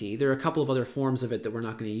DCT. There are a couple of other forms of it that we're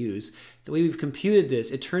not going to use. The way we've computed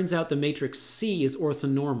this, it turns out the matrix C is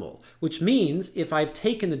orthonormal, which means if I've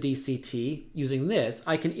taken the DCT using this,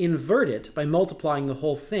 I can invert it by multiplying the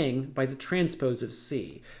whole thing by the transpose of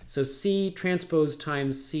C. So C transpose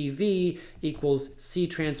times CV equals C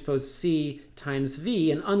transpose C times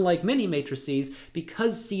V, and unlike many matrices,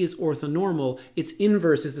 because C is orthonormal, its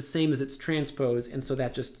inverse is the same as its transpose, and so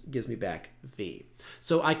that just gives me back V.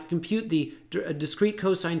 So I compute the discrete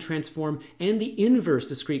cosine transform and the inverse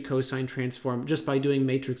discrete cosine transform just by doing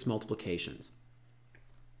matrix multiplications.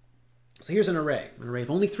 So here's an array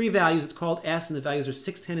of only 3 values. It's called S, and the values are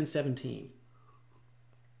 6, 10, and 17.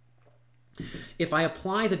 If I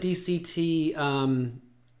apply the DCT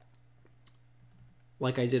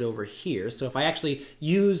like I did over here, so if I actually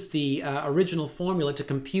use the original formula to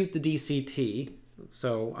compute the DCT,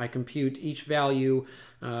 so I compute each value,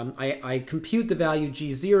 I compute the value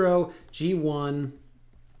G0, G1,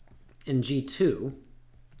 and G2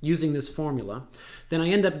 using this formula, then I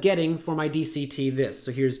end up getting for my DCT this.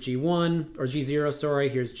 So here's G1, or G0, sorry,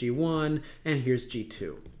 here's G1, and here's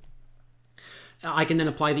G2. I can then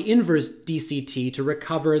apply the inverse DCT to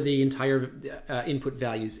recover the entire input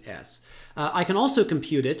values S. I can also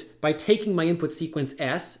compute it by taking my input sequence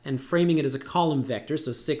S and framing it as a column vector,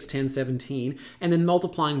 so 6, 10, 17, and then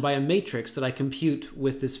multiplying by a matrix that I compute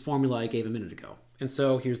with this formula I gave a minute ago. And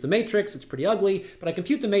so here's the matrix. It's pretty ugly, but I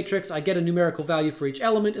compute the matrix, I get a numerical value for each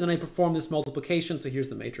element, and then I perform this multiplication, so here's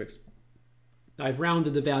the matrix. I've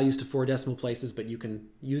rounded the values to 4 decimal places, but you can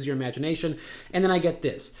use your imagination. And then I get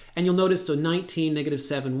this. And you'll notice, so 19, negative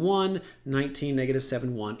 7, 1, 19, negative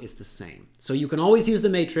 7, 1 is the same. So you can always use the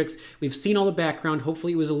matrix. We've seen all the background.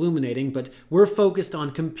 Hopefully it was illuminating, but we're focused on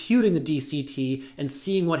computing the DCT and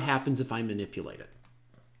seeing what happens if I manipulate it.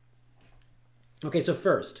 Okay, so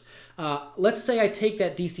first, let's say I take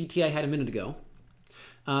that DCT I had a minute ago.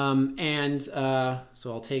 So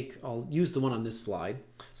I'll use the one on this slide.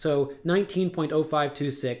 So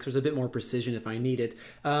 19.0526, there's a bit more precision if I need it.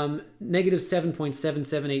 Negative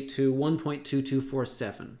 7.7782,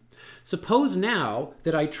 1.2247. Suppose now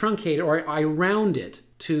that I truncate it, or I round it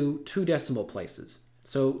to 2 decimal places.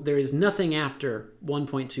 So there is nothing after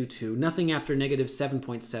 1.22, nothing after negative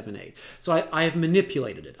 7.78. So I have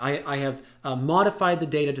manipulated it. I have modified the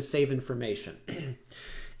data to save information.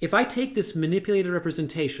 If I take this manipulated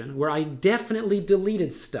representation where I definitely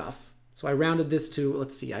deleted stuff, so I rounded this to,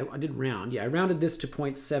 let's see, I did round. Yeah, I rounded this to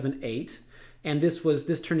 0.78, and this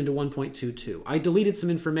turned into 1.22. I deleted some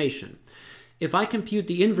information. If I compute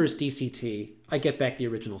the inverse DCT, I get back the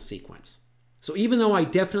original sequence. So even though I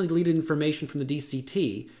definitely deleted information from the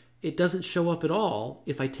DCT, it doesn't show up at all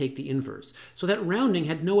if I take the inverse. So that rounding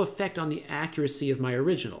had no effect on the accuracy of my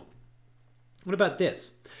original. What about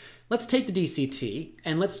this? Let's take the DCT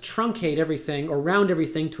and let's truncate everything or round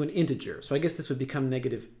everything to an integer. So I guess this would become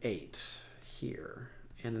negative 8 here.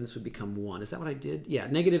 And then this would become 1. Is that what I did? Yeah,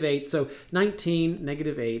 negative 8. So 19,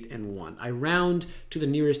 negative 8, and 1. I round to the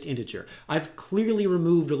nearest integer. I've clearly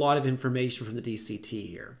removed a lot of information from the DCT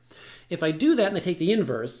here. If I do that and I take the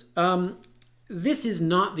inverse, this is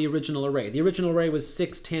not the original array. The original array was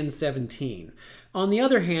 6, 10, 17. On the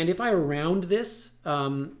other hand, if I round this,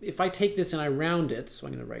 if I take this and I round it, so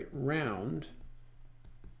I'm going to write round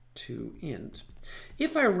to int.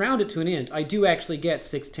 If I round it to an int, I do actually get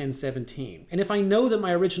 6, 10, 17. And if I know that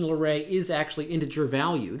my original array is actually integer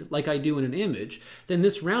valued, like I do in an image, then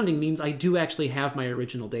this rounding means I do actually have my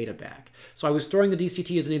original data back. So I was storing the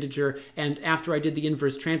DCT as an integer, and after I did the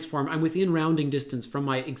inverse transform, I'm within rounding distance from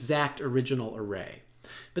my exact original array.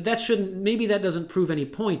 But that shouldn't, maybe that doesn't prove any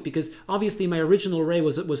point, because obviously my original array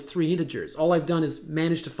was 3 integers. All I've done is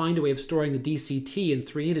managed to find a way of storing the DCT in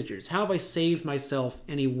 3 integers. How have I saved myself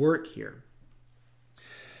any work here?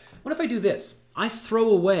 What if I do this? I throw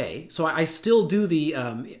away, so I still do the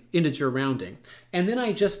integer rounding, and then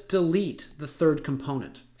I just delete the third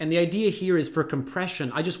component. And the idea here is for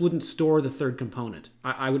compression, I just wouldn't store the third component.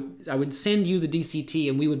 I would send you the DCT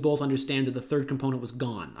and we would both understand that the third component was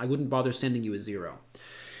gone. I wouldn't bother sending you a 0.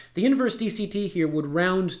 The inverse DCT here would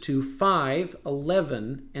round to 5,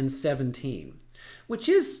 11, and 17, which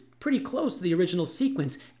is pretty close to the original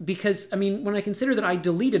sequence because, I mean, when I consider that I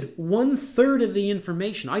deleted 1/3 of the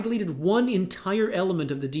information, I deleted one entire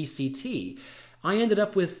element of the DCT, I ended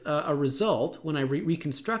up with a result when I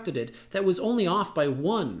reconstructed it that was only off by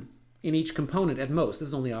 1 in each component at most. This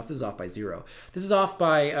is only off. This is off by 0. This is off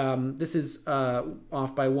by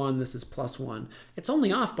off by 1. This is +1. It's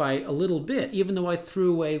only off by a little bit, even though I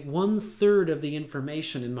threw away 1/3 of the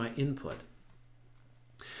information in my input.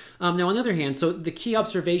 Now, on the other hand, so the key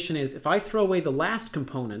observation is if I throw away the last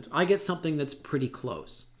component, I get something that's pretty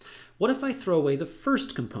close. What if I throw away the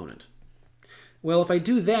first component? Well, if I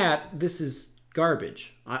do that, this is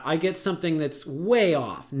garbage. I get something that's way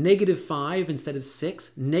off. -5 instead of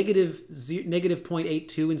 6, negative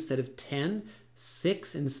 0.82 instead of 10,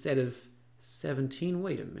 6 instead of 17.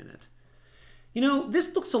 Wait a minute. You know,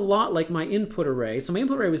 this looks a lot like my input array. So my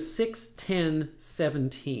input array was 6, 10,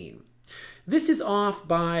 17. This is off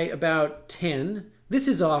by about 10, this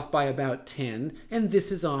is off by about 10, and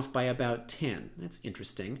this is off by about 10. That's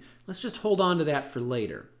interesting. Let's just hold on to that for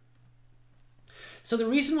later. So the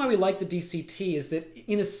reason why we like the DCT is that,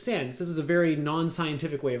 in a sense, this is a very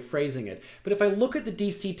non-scientific way of phrasing it, but if I look at the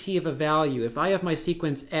DCT of a value, if I have my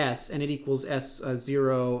sequence S and it equals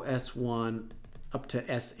S0, S1, up to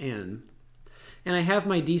Sn, and I have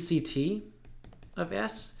my DCT of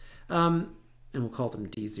S, and we'll call them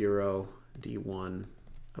D0, D1,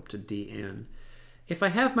 up to Dn. If I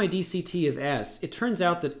have my DCT of S, it turns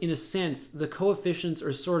out that, in a sense, the coefficients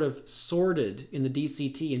are sort of sorted in the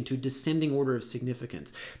DCT into descending order of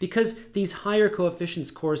significance. Because these higher coefficients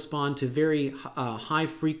correspond to very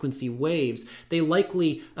high-frequency waves, they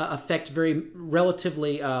likely affect very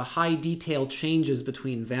relatively high detail changes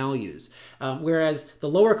between values. Whereas the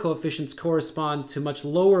lower coefficients correspond to much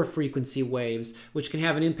lower frequency waves, which can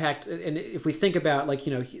have an impact. And if we think about, like,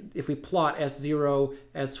 you know, if we plot S0,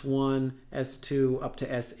 S1, S2, up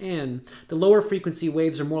to Sn, the lower frequency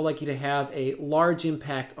waves are more likely to have a large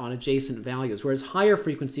impact on adjacent values, whereas higher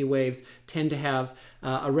frequency waves tend to have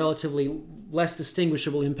a relatively less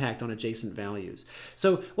distinguishable impact on adjacent values.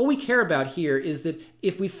 So what we care about here is that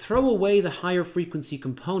if we throw away the higher frequency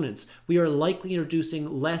components, we are likely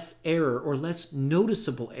introducing less error or less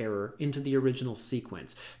noticeable error into the original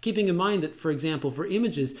sequence. Keeping in mind that, for example, for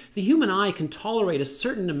images, the human eye can tolerate a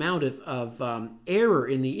certain amount of error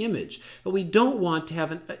in the image, but we don't want to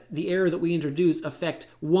have the error that we introduce affect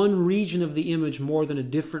one region of the image more than a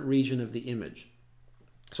different region of the image.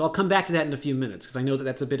 So I'll come back to that in a few minutes because I know that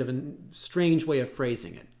that's a bit of a strange way of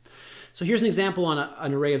phrasing it. So here's an example on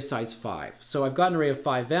an array of size 5. So I've got an array of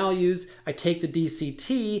 5 values. I take the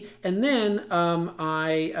DCT, and then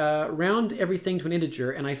I round everything to an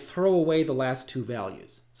integer, and I throw away the last 2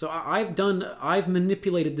 values. So I've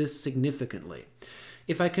manipulated this significantly.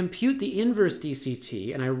 If I compute the inverse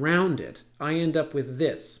DCT and I round it, I end up with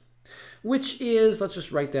this, which is, let's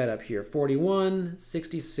just write that up here, 41,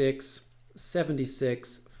 66,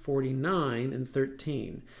 76, 49, and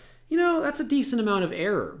 13. You know, that's a decent amount of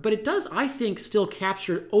error, but it does, I think, still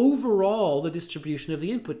capture overall the distribution of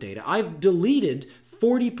the input data. I've deleted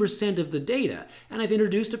 40% of the data, and I've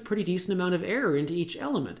introduced a pretty decent amount of error into each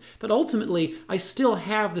element. But ultimately, I still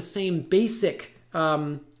have the same basic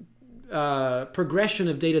progression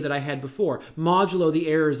of data that I had before, modulo the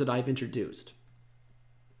errors that I've introduced.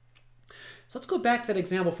 So let's go back to that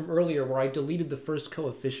example from earlier where I deleted the first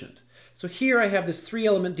coefficient. So here I have this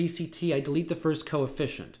 3-element DCT, I delete the first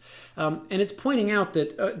coefficient. And it's pointing out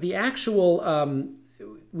that the actual,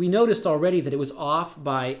 we noticed already that it was off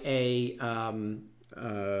by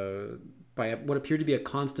what appeared to be a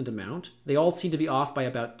constant amount. They all seem to be off by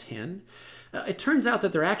about 10. It turns out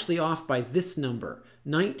that they're actually off by this number,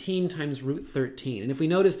 19 times root 13. And if we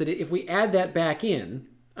notice that if we add that back in,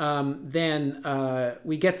 then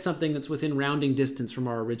we get something that's within rounding distance from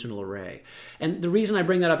our original array. And the reason I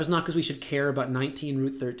bring that up is not because we should care about 19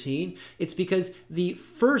 root 13. It's because the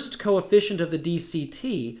first coefficient of the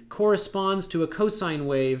DCT corresponds to a cosine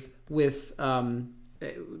wave with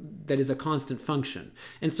that is a constant function.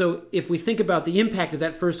 And so if we think about the impact of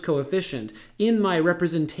that first coefficient, in my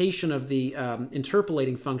representation of the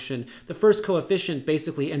interpolating function, the first coefficient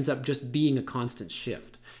basically ends up just being a constant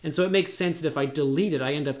shift. And so it makes sense that if I delete it,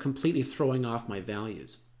 I end up completely throwing off my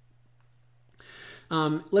values.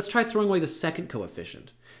 Let's try throwing away the second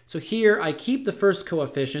coefficient. So here I keep the first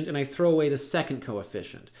coefficient and I throw away the second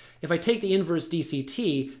coefficient. If I take the inverse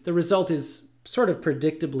DCT, the result is sort of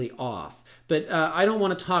predictably off. But I don't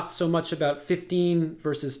want to talk so much about 15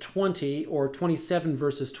 versus 20 or 27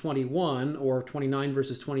 versus 21 or 29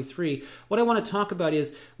 versus 23. What I want to talk about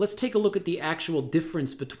is, let's take a look at the actual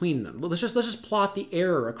difference between them. Let's just plot the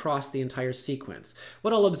error across the entire sequence.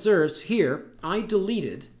 What I'll observe here, I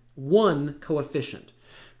deleted one coefficient.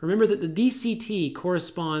 Remember that the DCT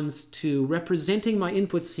corresponds to representing my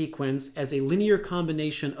input sequence as a linear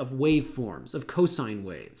combination of waveforms, of cosine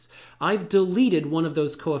waves. I've deleted one of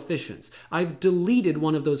those coefficients. I've deleted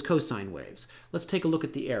one of those cosine waves. Let's take a look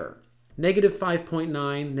at the error. Negative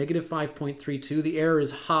 5.9, negative 5.32. The error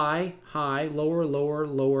is high, high, lower, lower,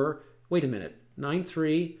 lower. Wait a minute.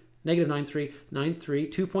 9.3, negative 9.3, 9.3,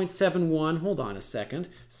 2.71. Hold on a second.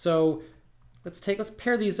 So let's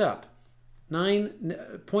pair these up.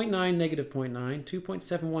 0.9, negative 0.9,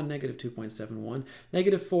 2.71, negative 2.71,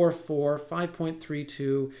 negative 4.4,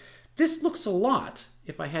 5.32. This looks a lot,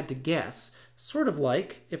 if I had to guess, sort of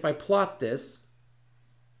like, if I plot this,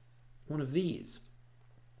 one of these.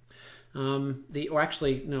 Or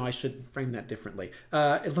actually, no, I should frame that differently.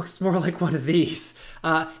 It looks more like one of these.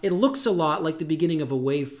 It looks a lot like the beginning of a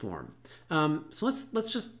waveform. So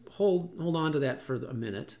let's just hold on to that for a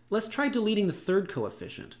minute. Let's try deleting the third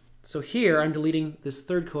coefficient. So here I'm deleting this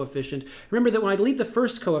third coefficient. Remember that when I delete the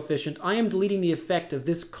first coefficient, I am deleting the effect of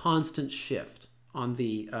this constant shift on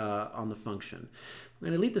the function.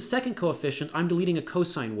 When I delete the second coefficient, I'm deleting a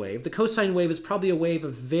cosine wave. The cosine wave is probably a wave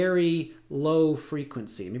of very low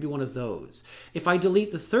frequency, maybe one of those. If I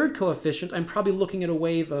delete the third coefficient, I'm probably looking at a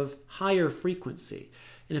wave of higher frequency.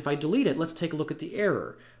 And if I delete it, let's take a look at the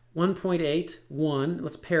error. 1.8, 1,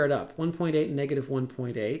 let's pair it up. 1.8, negative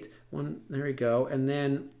 1.8, 1, there we go. And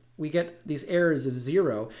then we get these errors of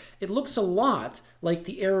 0. It looks a lot like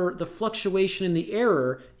the error, the fluctuation in the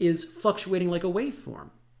error is fluctuating like a waveform.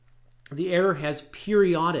 The error has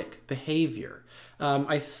periodic behavior.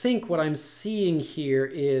 I think what I'm seeing here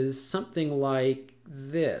is something like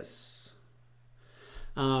this,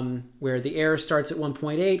 where the error starts at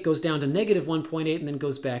 1.8, goes down to negative 1.8, and then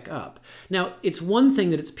goes back up. Now, it's one thing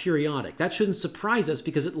that it's periodic. That shouldn't surprise us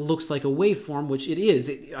because it looks like a waveform, which it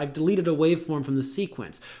is. I've deleted a waveform from the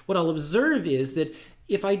sequence. What I'll observe is that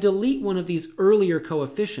if I delete one of these earlier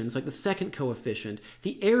coefficients, like the second coefficient,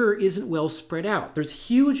 the error isn't well spread out. There's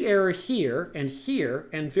huge error here, and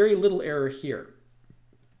very little error here.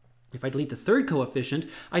 If I delete the third coefficient,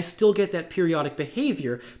 I still get that periodic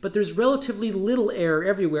behavior, but there's relatively little error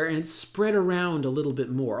everywhere, and it's spread around a little bit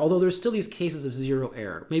more, although there's still these cases of 0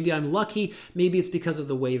 error. Maybe I'm lucky, maybe it's because of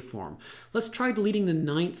the waveform. Let's try deleting the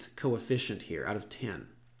 9th coefficient here out of 10.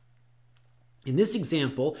 In this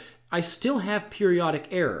example, I still have periodic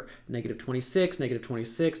error. Negative 26, negative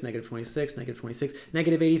 26, negative 26, negative 26,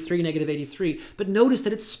 negative 83, negative 83. But notice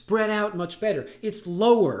that it's spread out much better. It's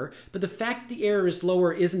lower, but the fact that the error is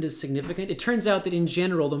lower isn't as significant. It turns out that in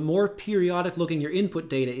general, the more periodic looking your input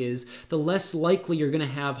data is, the less likely you're going to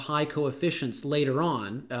have high coefficients later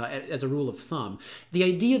on, as a rule of thumb. The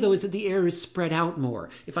idea, though, is that the error is spread out more.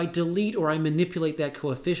 If I delete or I manipulate that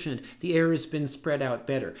coefficient, the error has been spread out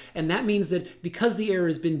better. And that means that because the error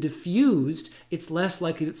has been diffused, it's less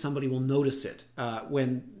likely that somebody will notice it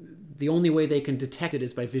when the only way they can detect it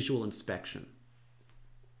is by visual inspection.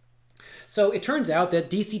 So it turns out that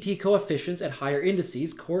DCT coefficients at higher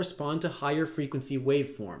indices correspond to higher frequency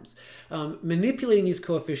waveforms. Manipulating these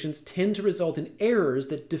coefficients tend to result in errors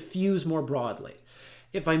that diffuse more broadly.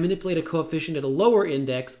 If I manipulate a coefficient at a lower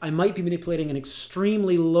index, I might be manipulating an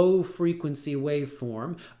extremely low frequency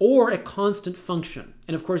waveform or a constant function.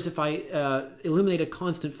 And of course, if I eliminate a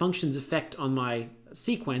constant function's effect on my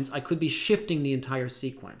sequence, I could be shifting the entire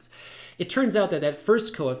sequence. It turns out that that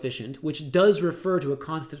first coefficient, which does refer to a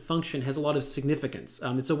constant function, has a lot of significance.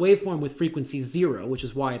 It's a waveform with frequency 0, which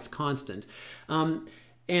is why it's constant. And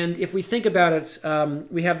if we think about it,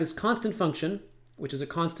 we have this constant function, which is a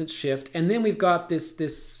constant shift, and then we've got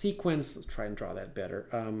this sequence, let's try and draw that better,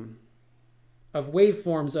 of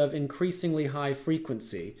waveforms of increasingly high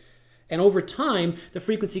frequency. And over time, the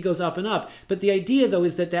frequency goes up and up. But the idea, though,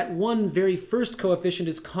 is that that one very first coefficient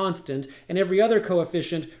is constant, and every other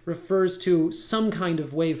coefficient refers to some kind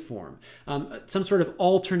of waveform, some sort of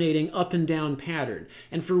alternating up and down pattern.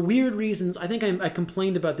 And for weird reasons, I think I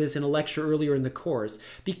complained about this in a lecture earlier in the course.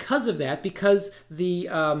 Because of that, because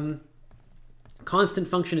the constant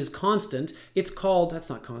function is constant, it's called, that's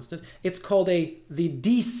not constant, it's called the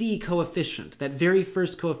DC coefficient. That very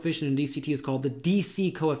first coefficient in DCT is called the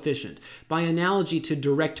DC coefficient, by analogy to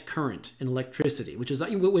direct current in electricity, which is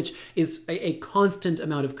a constant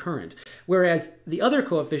amount of current. Whereas the other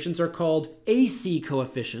coefficients are called AC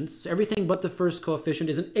coefficients. So everything but the first coefficient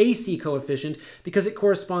is an AC coefficient because it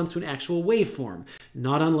corresponds to an actual waveform,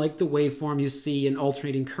 not unlike the waveform you see in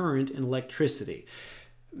alternating current in electricity.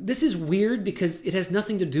 This is weird because it has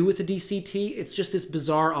nothing to do with the DCT. It's just this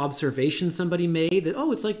bizarre observation somebody made that,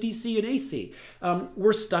 oh, it's like DC and AC.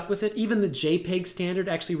 We're stuck with it. Even the JPEG standard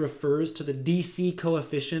actually refers to the DC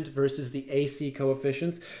coefficient versus the AC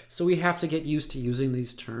coefficients. So we have to get used to using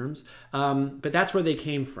these terms. But that's where they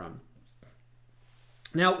came from.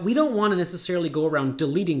 Now, we don't want to necessarily go around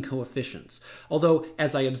deleting coefficients. Although,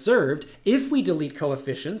 as I observed, if we delete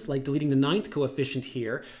coefficients, like deleting the 9th coefficient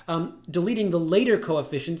here, deleting the later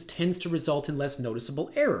coefficients tends to result in less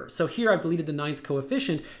noticeable error. So here I've deleted the 9th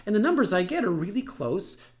coefficient, and the numbers I get are really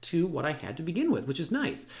close to what I had to begin with, which is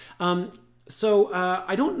nice. So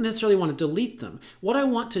I don't necessarily want to delete them. What I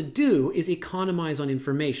want to do is economize on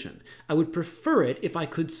information. I would prefer it if I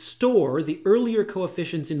could store the earlier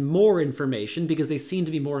coefficients in more information because they seem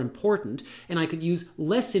to be more important, and I could use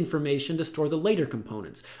less information to store the later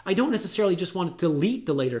components. I don't necessarily just want to delete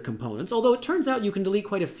the later components, although it turns out you can delete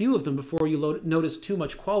quite a few of them before you notice too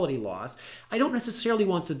much quality loss. I don't necessarily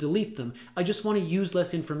want to delete them. I just want to use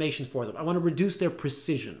less information for them. I want to reduce their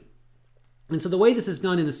precision. And so the way this is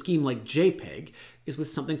done in a scheme like JPEG is with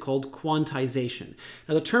something called quantization.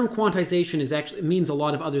 Now the term quantization it means a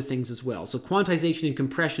lot of other things as well. So quantization and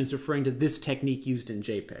compression is referring to this technique used in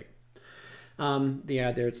JPEG.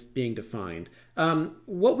 Yeah, there it's being defined.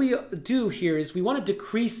 What we do here is we want to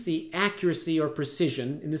decrease the accuracy or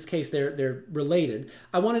precision. In this case, they're related.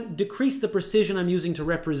 I want to decrease the precision I'm using to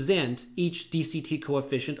represent each DCT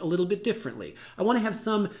coefficient a little bit differently. I want to have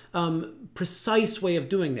some precise way of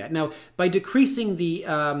doing that. Now, by decreasing the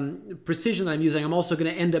precision that I'm using, I'm also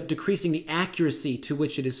going to end up decreasing the accuracy to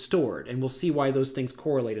which it is stored, and we'll see why those things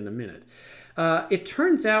correlate in a minute. It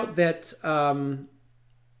turns out that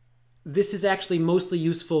this is actually mostly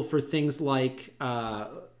useful for things like, I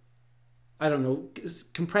don't know,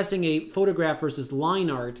 compressing a photograph versus line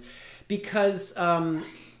art, because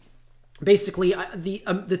basically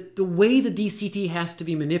the way the DCT has to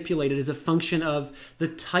be manipulated is a function of the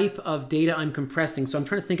type of data I'm compressing. So I'm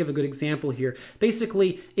trying to think of a good example here.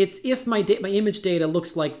 Basically, it's if my image data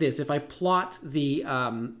looks like this, if I plot the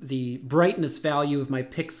brightness value of my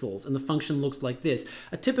pixels and the function looks like this,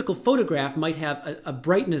 a typical photograph might have a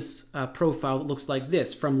brightness profile that looks like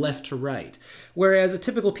this from left to right. Whereas a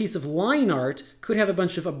typical piece of line art could have a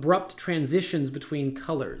bunch of abrupt transitions between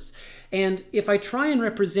colors. And if I try and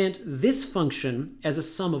represent this function as a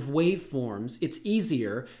sum of waveforms, it's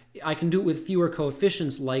easier, I can do it with fewer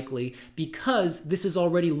coefficients likely because this is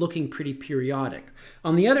already looking pretty periodic.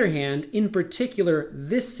 On the other hand, in particular,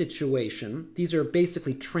 this situation, these are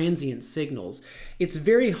basically transient signals. It's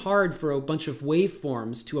very hard for a bunch of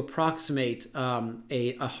waveforms to approximate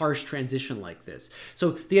a harsh transition like this.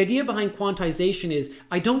 So the idea behind quantization is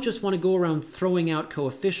I don't just want to go around throwing out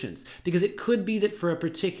coefficients, because it could be that for a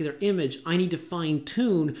particular image, I need to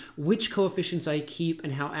fine-tune which coefficients I keep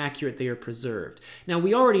and how accurate they are preserved. Now,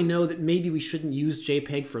 we already know that maybe we shouldn't use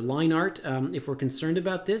JPEG for line art if we're concerned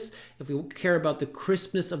about this. If we care about the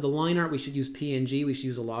crispness of the line art, we should use PNG, we should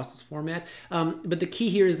use a lossless format. But the key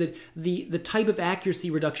here is that the type of accuracy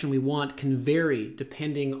reduction we want can vary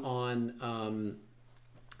depending on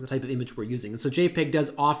the type of image we're using. And so JPEG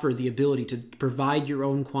does offer the ability to provide your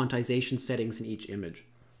own quantization settings in each image.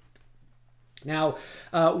 Now,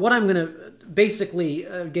 what I'm going to basically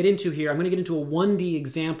get into here, I'm going to get into a 1D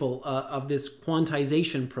example of this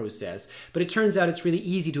quantization process, but it turns out it's really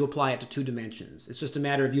easy to apply it to 2 dimensions. It's just a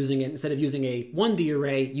matter of using it, instead of using a 1D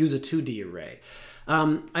array, use a 2D array.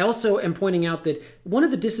 I also am pointing out that one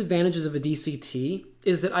of the disadvantages of a DCT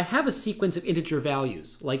is that I have a sequence of integer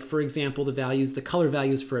values, like, for example, the color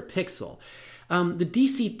values for a pixel. The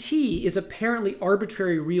DCT is apparently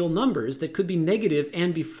arbitrary real numbers that could be negative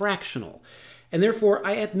and be fractional. And therefore,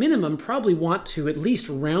 I at minimum probably want to at least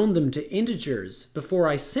round them to integers before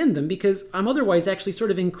I send them, because I'm otherwise actually sort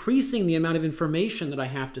of increasing the amount of information that I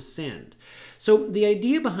have to send. So the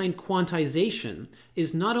idea behind quantization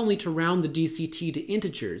is not only to round the DCT to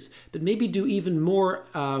integers, but maybe do even more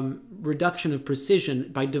reduction of precision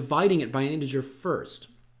by dividing it by an integer first.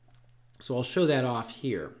 So I'll show that off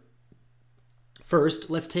here. First,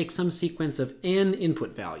 let's take some sequence of n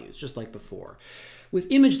input values, just like before. With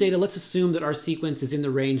image data, let's assume that our sequence is in the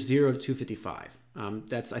range 0 to 255.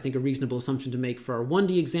 That's, I think, a reasonable assumption to make for our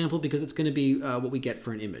 1D example, because it's going to be what we get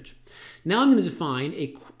for an image. Now I'm going to define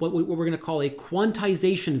what we're going to call a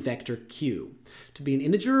quantization vector Q to be an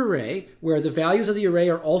integer array where the values of the array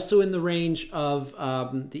are also in the range of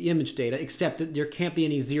the image data, except that there can't be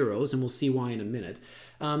any zeros, and we'll see why in a minute.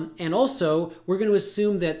 And also, we're going to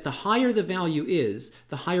assume that the higher the value is,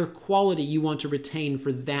 the higher quality you want to retain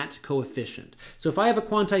for that coefficient. So if I have a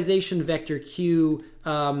quantization vector Q,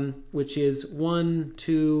 which is 1,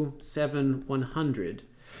 2, 7, 100,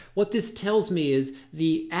 what this tells me is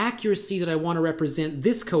the accuracy that I want to represent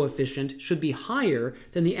this coefficient should be higher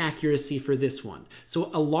than the accuracy for this one.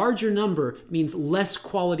 So a larger number means less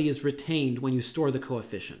quality is retained when you store the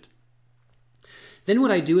coefficient. Then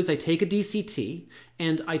what I do is I take a DCT,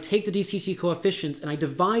 and I take the DCT coefficients, and I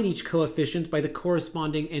divide each coefficient by the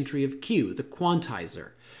corresponding entry of Q, the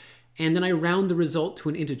quantizer. And then I round the result to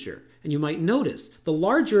an integer. And you might notice, the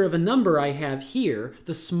larger of a number I have here,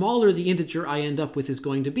 the smaller the integer I end up with is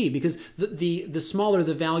going to be, because the smaller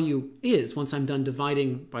the value is once I'm done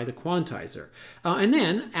dividing by the quantizer. And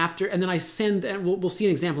then I send, and we'll see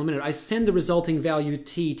an example in a minute, I send the resulting value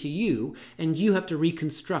t to you, and you have to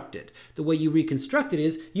reconstruct it. The way you reconstruct it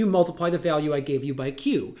is you multiply the value I gave you by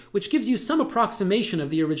q, which gives you some approximation of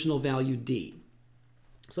the original value d.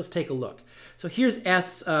 So let's take a look. So here's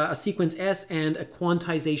S, a sequence S and a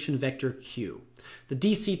quantization vector Q. The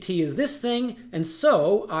DCT is this thing, and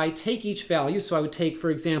so I take each value. So I would take, for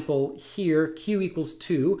example, here, Q equals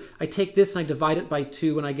 2. I take this and I divide it by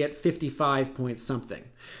 2, and I get 55 point something.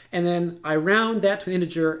 And then I round that to an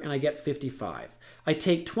integer, and I get 55. I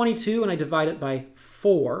take 22 and I divide it by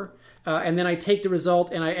 4. And then I take the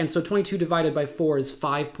result, and so 22 divided by 4 is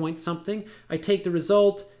 5 point something. I take the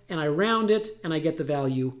result, and I round it, and I get the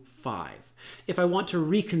value 5. If I want to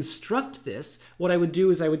reconstruct this, what I would do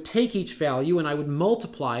is I would take each value and I would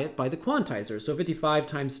multiply it by the quantizer. So 55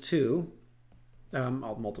 times 2,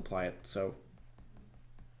 I'll multiply it. So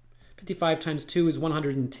 55 times 2 is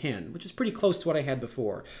 110, which is pretty close to what I had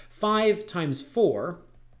before. 5 times 4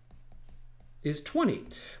 is 20,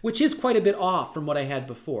 which is quite a bit off from what I had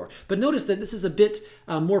before. But notice that this is a bit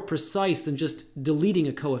more precise than just deleting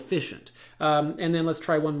a coefficient. And then let's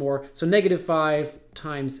try one more. So negative 5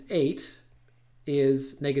 times 8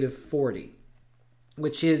 is negative 40,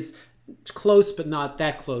 which is close but not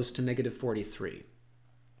that close to negative 43.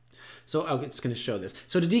 So it's going to show this.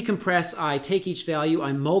 So to decompress, I take each value,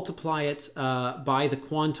 I multiply it by the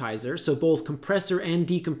quantizer. So both compressor and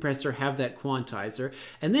decompressor have that quantizer.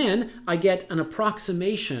 And then I get an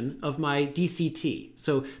approximation of my DCT.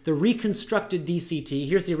 So the reconstructed DCT,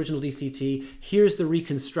 here's the original DCT, here's the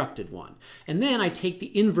reconstructed one. And then I take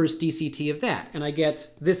the inverse DCT of that, and I get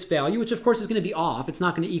this value, which of course is going to be off. It's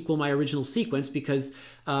not going to equal my original sequence because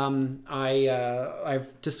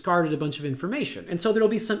I've discarded a bunch of information. And so there'll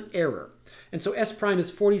be some error. And so S prime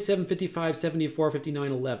is 47, 55, 74,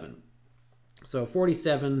 59, 11. So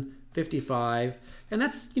 47, 55, and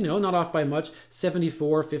that's, not off by much,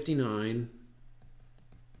 74, 59,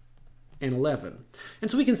 and 11.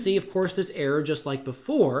 And so we can see, of course, there's error just like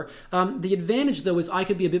before. The advantage, though, is I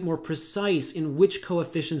could be a bit more precise in which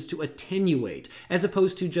coefficients to attenuate. As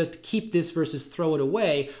opposed to just keep this versus throw it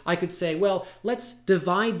away, I could say, well, let's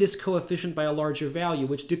divide this coefficient by a larger value,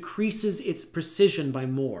 which decreases its precision by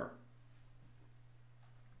more.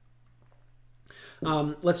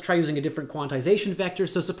 Let's try using a different quantization vector.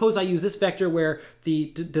 So suppose I use this vector where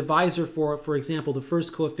the divisor for example, the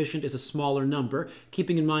first coefficient is a smaller number.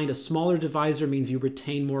 Keeping in mind a smaller divisor means you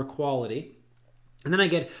retain more quality. And then I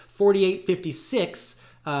get 48, 56,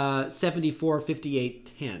 74,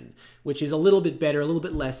 58, 10, which is a little bit better, a little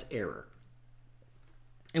bit less error.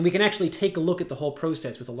 And we can actually take a look at the whole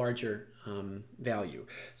process with a larger value.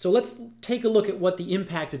 So let's take a look at what the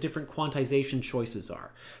impact of different quantization choices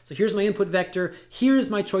are. So here's my input vector.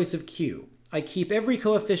 Here's my choice of Q. I keep every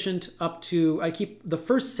coefficient I keep the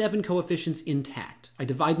first 7 coefficients intact. I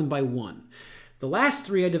divide them by 1. The last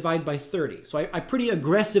 3 I divide by 30. So I pretty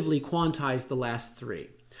aggressively quantize the last 3.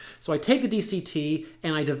 So I take the DCT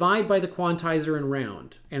and I divide by the quantizer and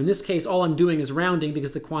round. And in this case, all I'm doing is rounding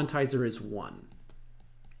because the quantizer is 1.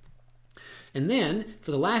 And then,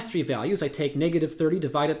 for the last 3 values, I take negative 30,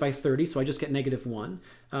 divide it by 30, so I just get negative 1.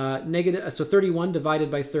 So 31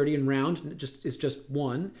 divided by 30 and round is just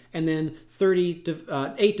 1. And then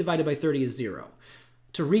 8 divided by 30 is 0.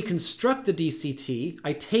 To reconstruct the DCT,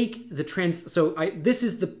 I take the this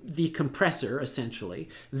is the compressor, essentially.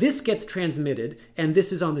 This gets transmitted, and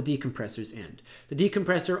this is on the decompressor's end. The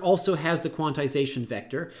decompressor also has the quantization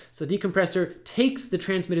vector. So the decompressor takes the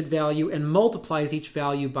transmitted value and multiplies each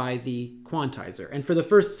value by the quantizer. And for the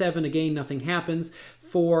first 7, again, nothing happens.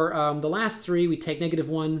 For the last 3, we take negative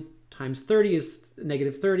 1 times 30 is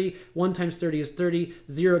negative 30, 1 times 30 is 30,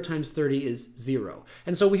 0 times 30 is 0.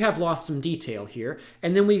 And so we have lost some detail here,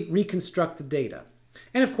 and then we reconstruct the data.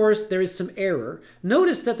 And of course, there is some error.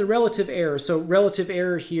 Notice that the relative error, so relative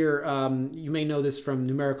error here, you may know this from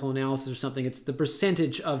numerical analysis or something, it's the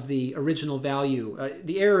percentage of the original value,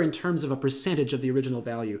 the error in terms of a percentage of the original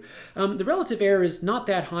value. The relative error is not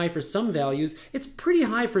that high for some values. It's pretty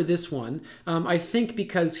high for this one. I think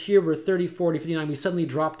because here we're 30, 40, 59, we suddenly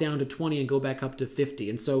drop down to 20 and go back up to 50.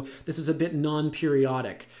 And so this is a bit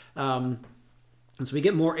non-periodic. And so we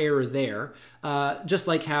get more error there, just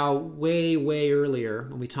like how way earlier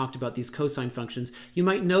when we talked about these cosine functions, you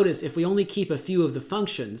might notice if we only keep a few of the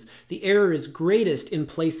functions, the error is greatest in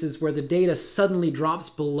places where the data suddenly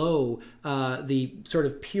drops below the sort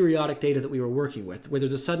of periodic data that we were working with, where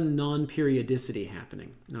there's a sudden non-periodicity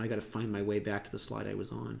happening. Now I got to find my way back to the slide I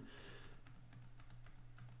was on.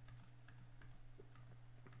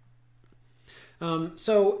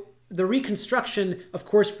 So the reconstruction, of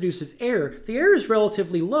course, produces error. The error is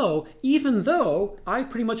relatively low, even though I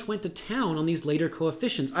pretty much went to town on these later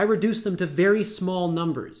coefficients. I reduced them to very small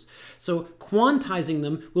numbers. So quantizing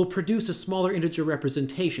them will produce a smaller integer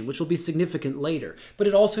representation, which will be significant later. But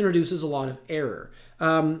it also introduces a lot of error.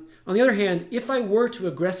 On the other hand, if I were to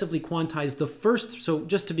aggressively quantize the first, so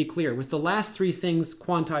just to be clear, with the last 3 things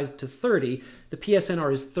quantized to 30, the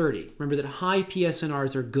PSNR is 30. Remember that high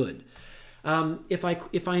PSNRs are good.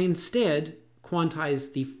 If I instead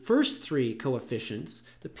quantize the first 3 coefficients,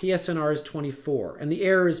 the PSNR is 24, and the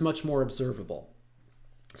error is much more observable.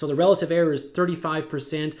 So the relative error is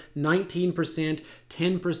 35%, 19%,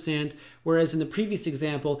 10%, whereas in the previous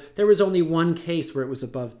example, there was only one case where it was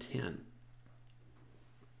above 10.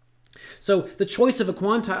 So the choice of the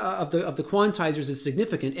quantizers is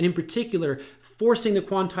significant, and in particular, forcing the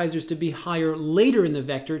quantizers to be higher later in the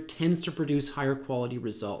vector tends to produce higher quality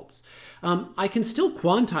results. I can still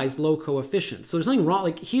quantize low coefficients. So there's nothing wrong.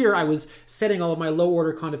 Like here, I was setting all of my low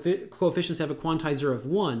order coefficients to have a quantizer of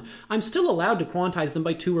 1. I'm still allowed to quantize them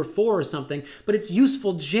by 2 or 4 or something, but it's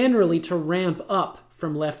useful generally to ramp up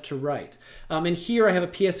from left to right. And here I have a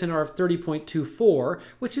PSNR of 30.24,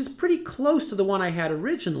 which is pretty close to the one I had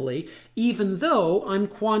originally, even though I'm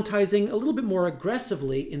quantizing a little bit more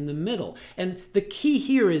aggressively in the middle. And the key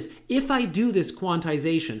here is, if I do this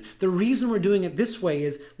quantization, the reason we're doing it this way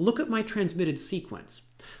is, look at my transmitted sequence.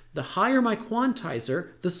 The higher my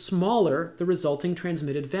quantizer, the smaller the resulting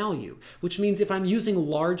transmitted value, which means if I'm using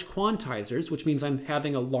large quantizers, which means I'm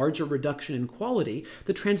having a larger reduction in quality,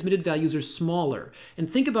 the transmitted values are smaller. And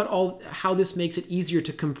think about how this makes it easier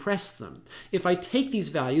to compress them. If I take these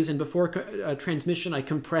values and before transmission I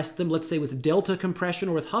compress them, let's say with delta compression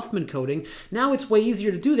or with Huffman coding, now it's way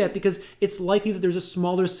easier to do that because it's likely that there's a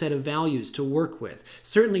smaller set of values to work with.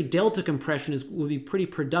 Certainly delta compression will be pretty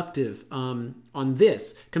productive on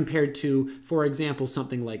this compared to, for example,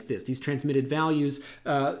 something like this. These transmitted values,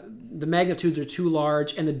 the magnitudes are too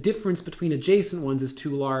large and the difference between adjacent ones is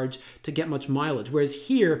too large to get much mileage. Whereas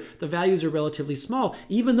here, the values are relatively small,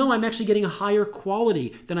 even though I'm actually getting a higher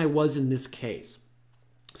quality than I was in this case.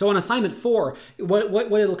 So on assignment 4,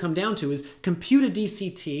 what it'll come down to is compute a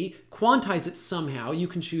DCT, quantize it somehow, you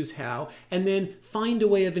can choose how, and then find a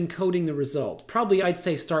way of encoding the result. Probably I'd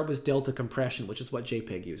say start with delta compression, which is what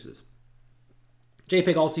JPEG uses.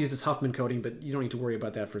 JPEG also uses Huffman coding, but you don't need to worry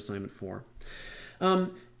about that for assignment 4.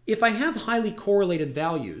 If I have highly correlated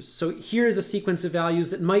values, so here's a sequence of values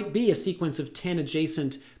that might be a sequence of 10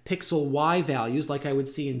 adjacent pixel Y values like I would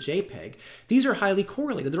see in JPEG. These are highly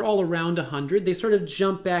correlated. They're all around 100. They sort of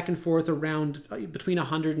jump back and forth around between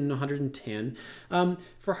 100 and 110.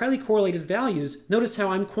 For highly correlated values, notice how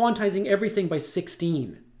I'm quantizing everything by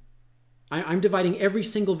 16. I'm dividing every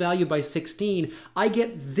single value by 16. I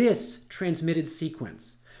get this transmitted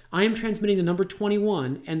sequence. I am transmitting the number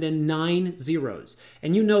 21 and then 9 zeros.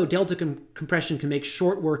 And you know delta compression can make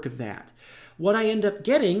short work of that. What I end up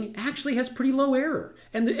getting actually has pretty low error.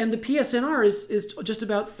 And the PSNR is just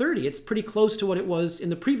about 30. It's pretty close to what it was in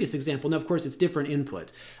the previous example. Now, of course, it's different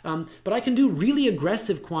input. But I can do really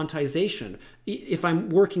aggressive quantization if I'm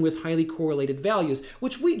working with highly correlated values,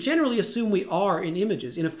 which we generally assume we are in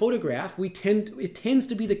images. In a photograph, it tends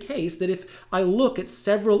to be the case that if I look at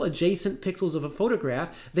several adjacent pixels of a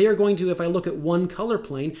photograph, they are going to, if I look at one color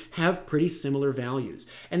plane, have pretty similar values.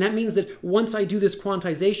 And that means that once I do this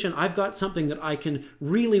quantization, I've got something that I can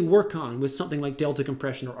really work on with something like delta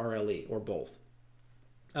compression or RLE, or both.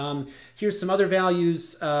 Here's some other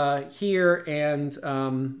values here, and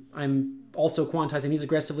I'm also quantizing these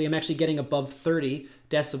aggressively. I'm actually getting above 30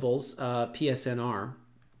 decibels PSNR.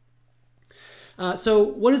 So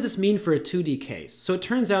what does this mean for a 2D case? So it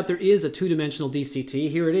turns out there is a two-dimensional DCT.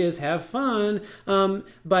 Here it is, have fun.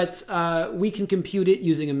 But we can compute it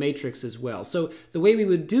using a matrix as well. So the way we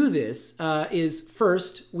would do this is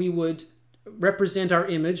first we would represent our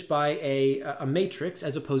image by a matrix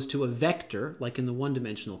as opposed to a vector, like in the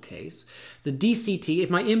one-dimensional case. The DCT, if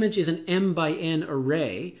my image is an m by n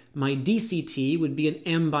array, my DCT would be an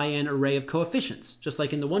m by n array of coefficients. Just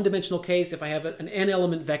like in the one-dimensional case, if I have an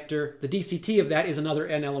n-element vector, the DCT of that is another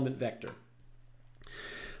n-element vector.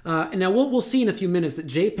 And now we'll see in a few minutes that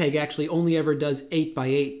JPEG actually only ever does 8 by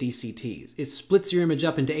 8 DCTs. It splits your image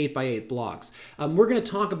up into 8 by 8 blocks. We're going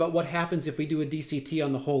to talk about what happens if we do a DCT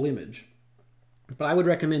on the whole image. But I would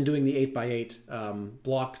recommend doing the 8 by 8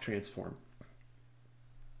 block transform.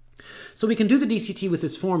 So we can do the DCT with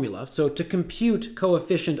this formula. So to compute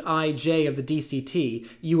coefficient ij of the DCT,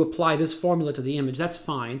 you apply this formula to the image. That's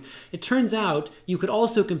fine. It turns out you could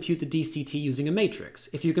also compute the DCT using a matrix.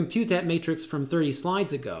 If you compute that matrix from 30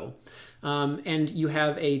 slides ago, and you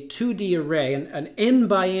have a 2D array, an n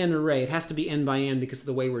by n array, it has to be n by n because of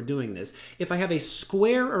the way we're doing this. If I have a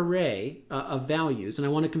square array of values and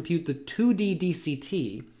I want to compute the 2D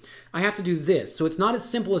DCT, I have to do this. So it's not as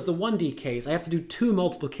simple as the 1D case. I have to do two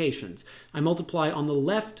multiplications. I multiply on the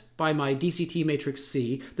left by my DCT matrix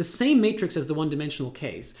C, the same matrix as the one-dimensional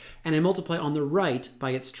case, and I multiply on the right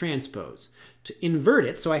by its transpose. To invert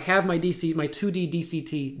it, so I have my 2D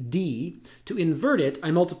DCT D. To invert it,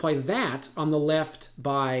 I multiply that on the left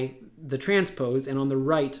by the transpose and on the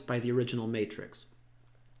right by the original matrix.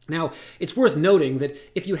 Now, it's worth noting that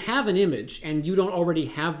if you have an image and you don't already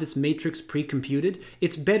have this matrix pre-computed,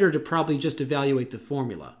 it's better to probably just evaluate the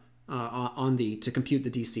formula to compute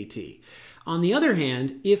the DCT. On the other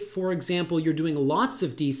hand, if, for example, you're doing lots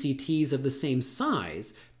of DCTs of the same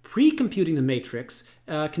size, pre-computing the matrix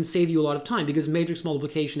can save you a lot of time because matrix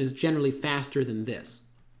multiplication is generally faster than this.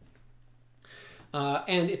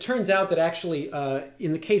 And it turns out that actually,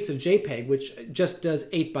 in the case of JPEG, which just does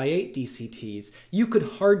 8 by 8 DCTs, you could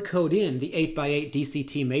hard code in the 8 by 8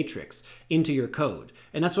 DCT matrix into your code.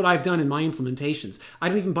 And that's what I've done in my implementations. I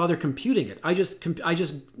don't even bother computing it. I just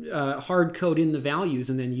hard code in the values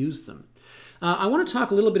and then use them. I want to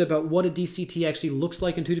talk a little bit about what a DCT actually looks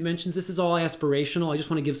like in 2 dimensions. This is all aspirational. I just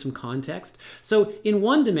want to give some context. So in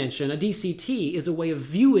 1 dimension, a DCT is a way of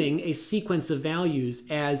viewing a sequence of values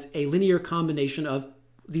as a linear combination of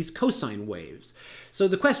these cosine waves. So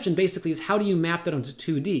the question basically is, how do you map that onto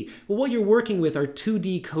 2D? Well, what you're working with are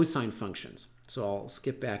 2D cosine functions. So I'll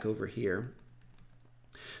skip back over here.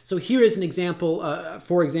 So here is an example,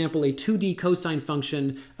 for example, a 2D cosine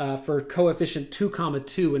function for coefficient 2,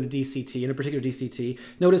 2 in a DCT, in a particular DCT.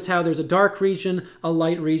 Notice how there's a dark region, a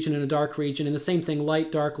light region, and a dark region, and the same thing,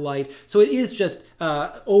 light, dark, light. So it is just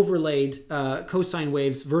overlaid cosine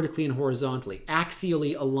waves vertically and horizontally,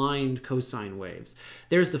 axially aligned cosine waves.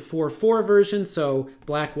 There's the 4-4 version, so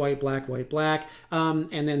black, white, black, white, black,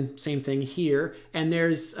 and then same thing here. And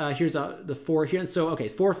there's here's the 4 here, and so okay,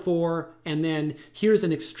 4-4, and then here's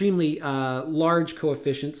an extremely large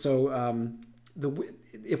coefficient. So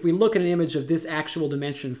if we look at an image of this actual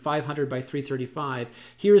dimension, 500 by 335,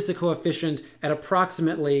 here's the coefficient at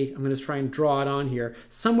approximately, I'm going to try and draw it on here,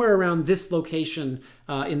 somewhere around this location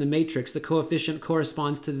in the matrix, the coefficient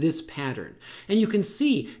corresponds to this pattern. And you can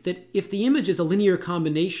see that if the image is a linear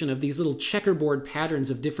combination of these little checkerboard patterns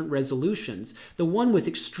of different resolutions, the one with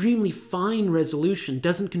extremely fine resolution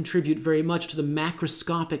doesn't contribute very much to the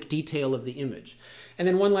macroscopic detail of the image. And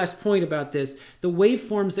then one last point about this, the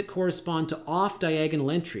waveforms that correspond to off-diagonal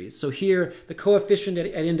entries. So here, the coefficient at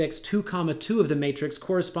index 2, 2 of the matrix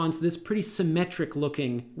corresponds to this pretty symmetric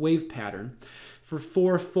looking wave pattern. For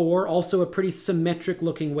 4-4, also a pretty symmetric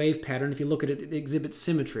looking wave pattern. If you look at it, it exhibits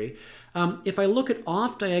symmetry. If I look at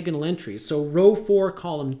off-diagonal entries, so row 4,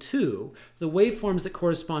 column 2, the waveforms that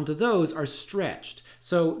correspond to those are stretched.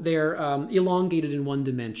 So they're elongated in one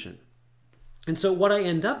dimension. And so what I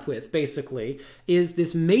end up with, basically, is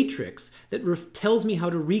this matrix that tells me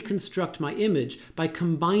how to reconstruct my image by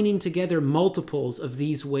combining together multiples of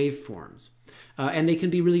these waveforms. And they can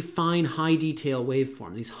be really fine, high-detail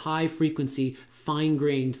waveforms, these high-frequency,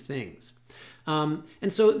 fine-grained things.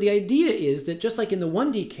 And so the idea is that just like in the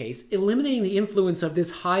 1D case, eliminating the influence of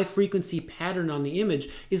this high frequency pattern on the image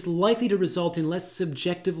is likely to result in less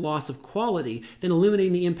subjective loss of quality than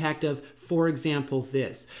eliminating the impact of, for example,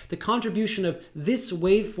 this. The contribution of this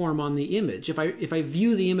waveform on the image, if I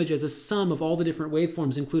view the image as a sum of all the different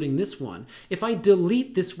waveforms, including this one, if I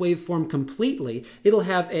delete this waveform completely, it'll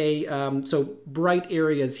have a, so bright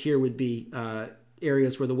areas here would be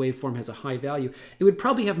areas where the waveform has a high value, it would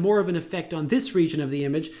probably have more of an effect on this region of the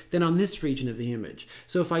image than on this region of the image.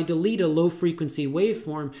 So if I delete a low frequency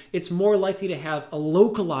waveform, it's more likely to have a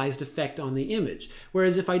localized effect on the image.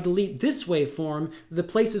 Whereas if I delete this waveform, the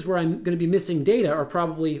places where I'm going to be missing data are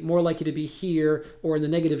probably more likely to be here, or in the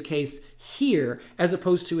negative case, here, as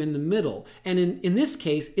opposed to in the middle. And in this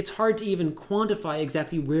case, it's hard to even quantify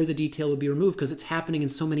exactly where the detail would be removed because it's happening in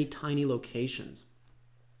so many tiny locations.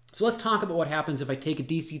 So let's talk about what happens if I take a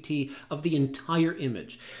DCT of the entire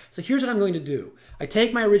image. So here's what I'm going to do. I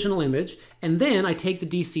take my original image, and then I take the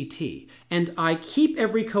DCT, and I keep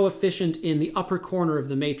every coefficient in the upper corner of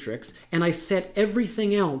the matrix, and I set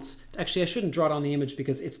everything else. Actually, I shouldn't draw it on the image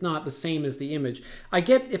because it's not the same as the image. I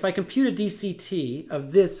get, if I compute a DCT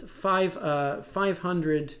of this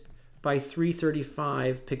 500 by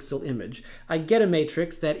 335 pixel image, I get a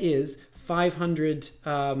matrix that is 500,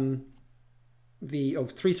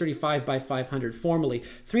 335 by 500 formally,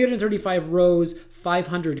 335 rows,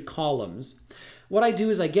 500 columns. What I do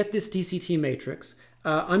is I get this DCT matrix.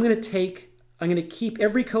 I'm going to keep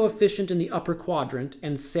every coefficient in the upper quadrant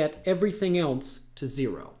and set everything else to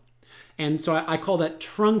 0. And so I call that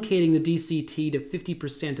truncating the DCT to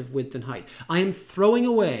 50% of width and height. I am throwing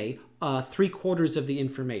away 3/4 of the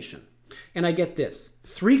information. And I get this.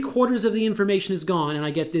 3/4 of the information is gone, and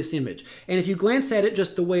I get this image. And if you glance at it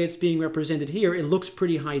just the way it's being represented here, it looks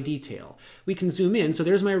pretty high detail. We can zoom in. So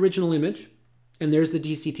there's my original image, and there's the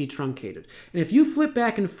DCT truncated. And if you flip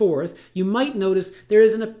back and forth, you might notice there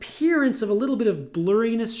is an appearance of a little bit of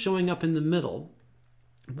blurriness showing up in the middle.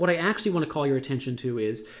 What I actually want to call your attention to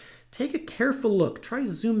is, take a careful look. Try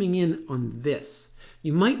zooming in on this.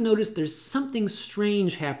 You might notice there's something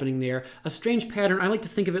strange happening there, a strange pattern. I like to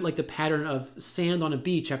think of it like the pattern of sand on a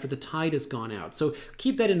beach after the tide has gone out. So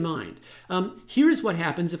keep that in mind. Here's what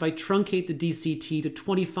happens if I truncate the DCT to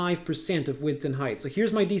 25% of width and height. So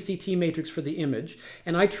here's my DCT matrix for the image,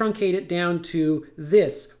 and I truncate it down to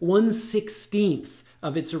this, 1/16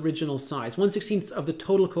 of its original size. 1/16 of the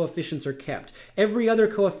total coefficients are kept. Every other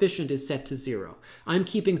coefficient is set to 0. I'm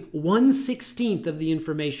keeping 1/16 of the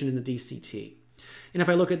information in the DCT. And if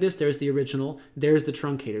I look at this, there's the original, there's the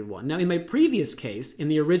truncated one. Now in my previous case, in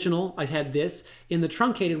the original, I had this. In the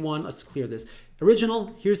truncated one, let's clear this.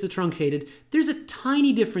 Original, here's the truncated. There's a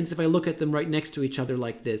tiny difference if I look at them right next to each other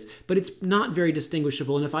like this, but it's not very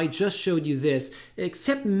distinguishable. And if I just showed you this,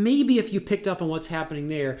 except maybe if you picked up on what's happening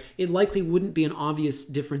there, it likely wouldn't be an obvious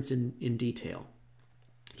difference in detail.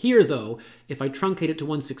 Here, though, if I truncate it to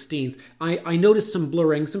 1/16, I notice some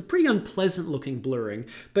blurring, some pretty unpleasant looking blurring.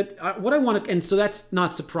 But what I want to, and so that's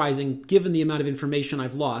not surprising given the amount of information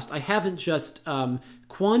I've lost. I haven't just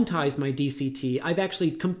quantized my DCT, I've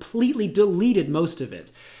actually completely deleted most of it.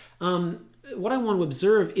 What I want to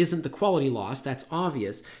observe isn't the quality loss, that's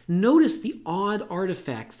obvious. Notice the odd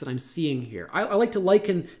artifacts that I'm seeing here. I like to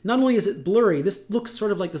liken, not only is it blurry, this looks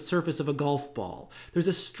sort of like the surface of a golf ball. There's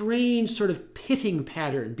a strange sort of pitting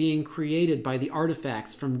pattern being created by the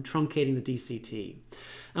artifacts from truncating the DCT.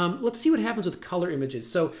 Let's see what happens with color images.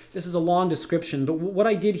 So this is a long description, but what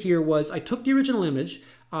I did here was I took the original image,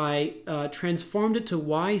 I transformed it to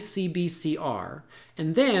YCBCR,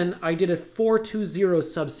 and then I did a 420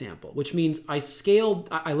 subsample, which means I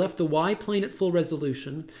left the Y plane at full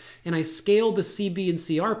resolution, and I scaled the CB and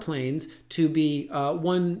CR planes to be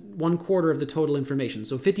one quarter of the total information,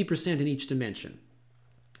 so 50% in each dimension.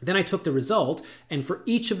 Then I took the result, and for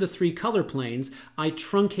each of the 3 color planes, I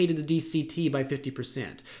truncated the DCT by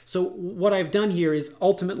 50%. So what I've done here is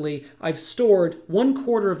ultimately I've stored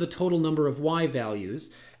 1/4 of the total number of Y values,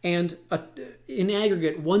 and in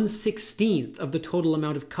aggregate 1/16 of the total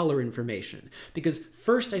amount of color information. Because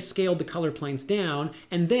first I scaled the color planes down,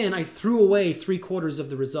 and then I threw away 3/4 of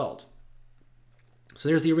the result. So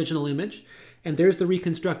there's the original image, and there's the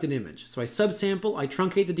reconstructed image. So I subsample, I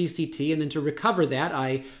truncate the DCT, and then to recover that,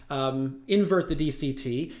 I invert the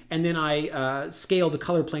DCT, and then I scale the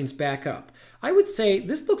color planes back up. I would say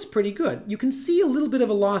this looks pretty good. You can see a little bit of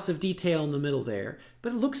a loss of detail in the middle there,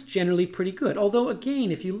 but it looks generally pretty good. Although,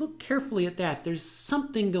 again, if you look carefully at that, there's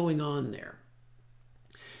something going on there.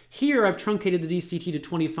 Here, I've truncated the DCT to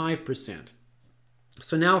 25%.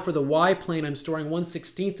 So now for the Y plane, I'm storing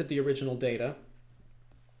 1/16 of the original data.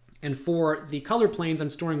 And for the color planes,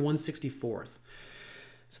 I'm storing 1/64.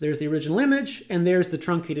 So there's the original image, and there's the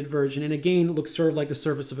truncated version. And again, it looks sort of like the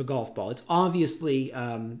surface of a golf ball. It's obviously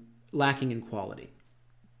lacking in quality.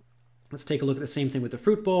 Let's take a look at the same thing with the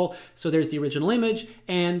fruit bowl. So there's the original image,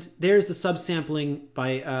 and there's the subsampling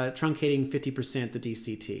by truncating 50% the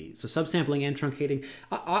DCT. So subsampling and truncating.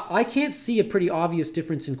 I can't see a pretty obvious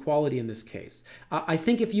difference in quality in this case. I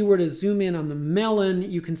think if you were to zoom in on the melon,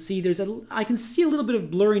 you can see I can see a little bit of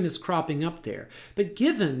blurriness cropping up there. But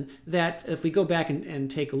given that, if we go back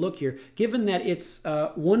and take a look here, given that it's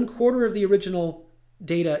 1/4 of the original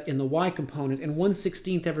data in the Y component and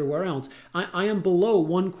 1/16 everywhere else, I am below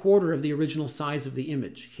 1/4 of the original size of the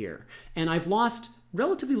image here. And I've lost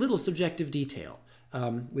relatively little subjective detail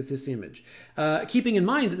with this image. Keeping in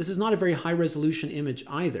mind that this is not a very high resolution image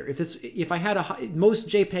either. If I had most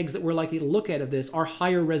JPEGs that we're likely to look at of this are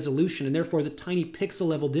higher resolution, and therefore the tiny pixel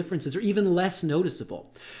level differences are even less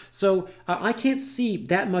noticeable. So I can't see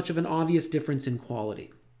that much of an obvious difference in quality.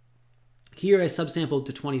 Here I subsampled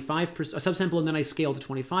to 25%, subsample, and then I scaled to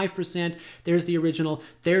 25%. There's the original,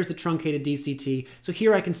 there's the truncated DCT. So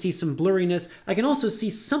here I can see some blurriness. I can also see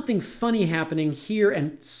something funny happening here,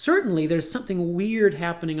 and certainly there's something weird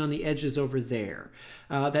happening on the edges over there.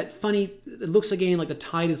 That funny, it looks again like the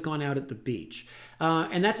tide has gone out at the beach.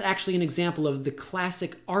 And that's actually an example of the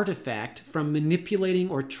classic artifact from manipulating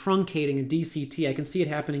or truncating a DCT. I can see it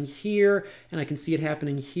happening here, and I can see it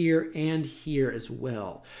happening here and here as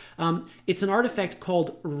well. It's an artifact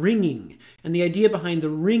called ringing. And the idea behind the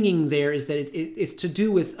ringing there is that it's to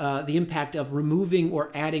do with the impact of removing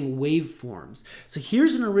or adding waveforms. So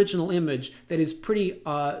here's an original image that is pretty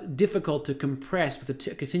difficult to compress with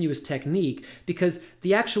a continuous technique, because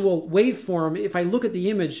the actual waveform, if I look at the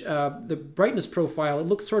image, the brightness profile, it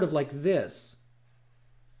looks sort of like this.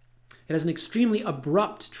 It has an extremely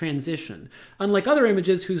abrupt transition. Unlike other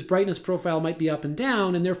images whose brightness profile might be up and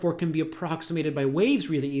down and therefore can be approximated by waves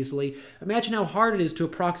really easily, imagine how hard it is to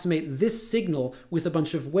approximate this signal with a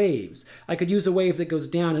bunch of waves. I could use a wave that goes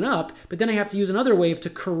down and up, but then I have to use another wave to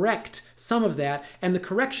correct some of that, and the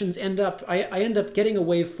corrections I end up getting a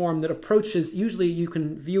waveform that approaches, usually you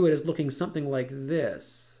can view it as looking something like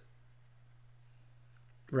this.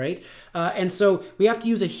 Right? And so we have to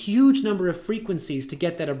use a huge number of frequencies to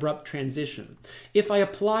get that abrupt transition. If I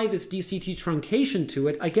apply this DCT truncation to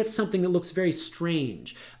it, I get something that looks very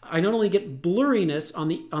strange. I not only get blurriness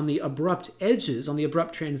on the abrupt edges, on the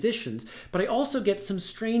abrupt transitions, but I also get some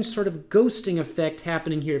strange sort of ghosting effect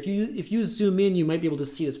happening here. If you zoom in, you might be able to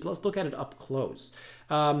see this, but let's look at it up close.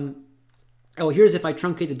 Oh, here's if I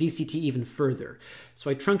truncate the DCT even further.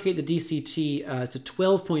 So I truncate the DCT to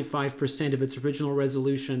 12.5% of its original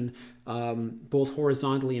resolution, both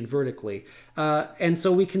horizontally and vertically. And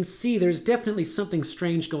so we can see there's definitely something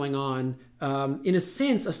strange going on. In a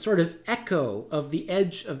sense, a sort of echo of the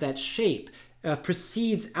edge of that shape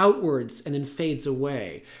proceeds outwards and then fades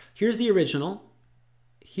away. Here's the original.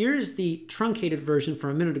 Here is the truncated version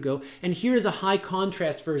from a minute ago, and here is a high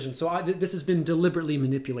contrast version. So this has been deliberately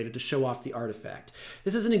manipulated to show off the artifact.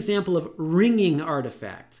 This is an example of ringing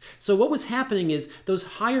artifacts. So what was happening is those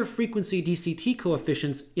higher frequency DCT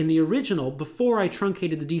coefficients in the original, before I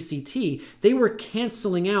truncated the DCT, they were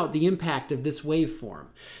canceling out the impact of this waveform.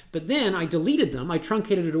 But then I deleted them, I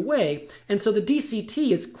truncated it away, and so the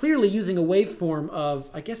DCT is clearly using a waveform of,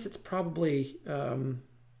 I guess it's probably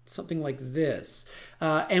something like this.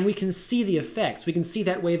 And we can see the effects. We can see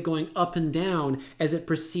that wave going up and down as it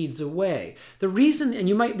proceeds away. The reason, and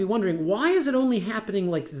you might be wondering, why is it only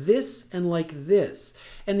happening like this and like this?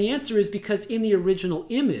 And the answer is because in the original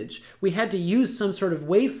image, we had to use some sort of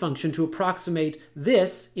wave function to approximate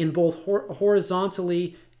this in both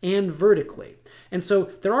horizontally and vertically. And so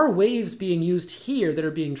there are waves being used here that are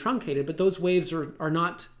being truncated, but those waves are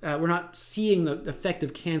not, we're not seeing the effect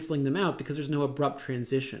of canceling them out because there's no abrupt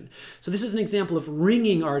transition. So this is an example of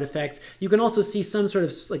ringing artifacts. You can also see some sort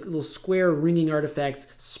of like little square ringing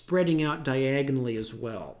artifacts spreading out diagonally as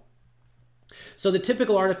well. So the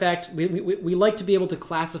typical artifact, we like to be able to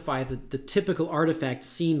classify the typical artifact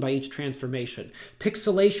seen by each transformation.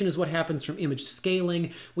 Pixelation is what happens from image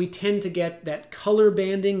scaling. We tend to get that color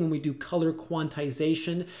banding when we do color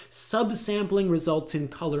quantization. Subsampling results in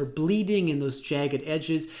color bleeding in those jagged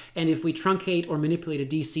edges. And if we truncate or manipulate a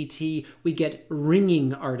DCT, we get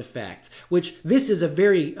ringing artifacts, which this is a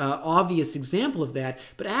very obvious example of that.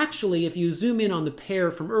 But actually, if you zoom in on the pair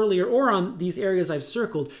from earlier or on these areas I've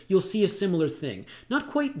circled, you'll see a similar thing. Not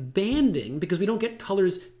quite banding, because we don't get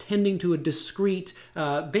colors tending to a discrete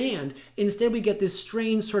band. Instead, we get this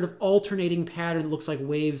strange sort of alternating pattern that looks like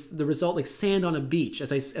waves, the result like sand on a beach,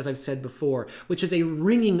 as I've said before, which is a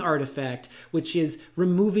ringing artifact, which is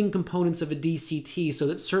removing components of a DCT so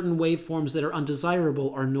that certain waveforms that are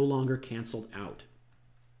undesirable are no longer canceled out.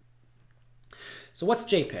 So what's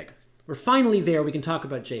JPEG? We're finally there. We can talk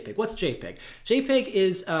about JPEG. What's JPEG? JPEG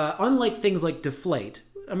is, unlike things like Deflate,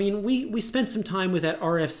 I mean, we spent some time with that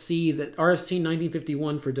RFC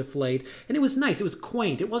 1951 for Deflate, and it was nice. It was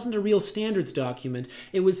quaint. It wasn't a real standards document.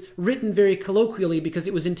 It was written very colloquially because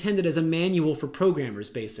it was intended as a manual for programmers,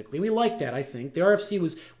 basically. We liked that, I think. The RFC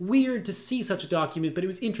was weird to see such a document, but it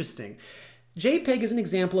was interesting. JPEG is an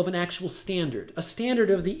example of an actual standard, a standard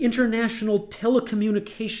of the International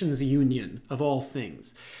Telecommunications Union, of all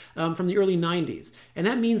things, from the early 90s. And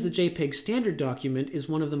that means the JPEG standard document is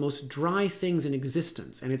one of the most dry things in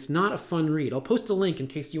existence, and it's not a fun read. I'll post a link in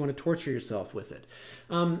case you want to torture yourself with it.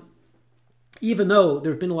 Even though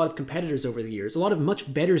there have been a lot of competitors over the years, a lot of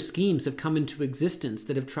much better schemes have come into existence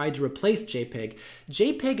that have tried to replace JPEG.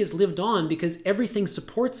 JPEG has lived on because everything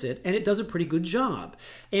supports it, and it does a pretty good job.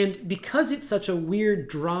 And because it's such a weird,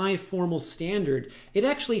 dry, formal standard, it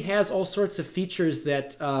actually has all sorts of features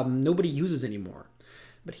that nobody uses anymore.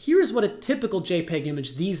 But here's what a typical JPEG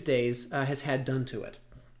image these days has had done to it.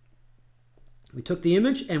 We took the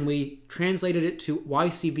image and we translated it to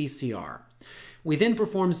YCBCR. We then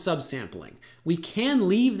performed subsampling. We can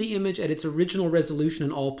leave the image at its original resolution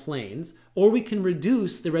in all planes, or we can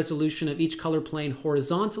reduce the resolution of each color plane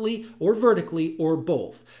horizontally or vertically or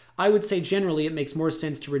both. I would say generally it makes more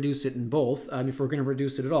sense to reduce it in both if we're going to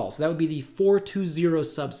reduce it at all. So that would be the 420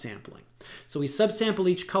 subsampling. So we subsample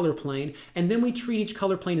each color plane, and then we treat each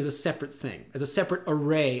color plane as a separate thing, as a separate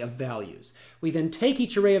array of values. We then take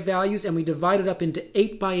each array of values and we divide it up into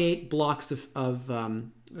 8x8 blocks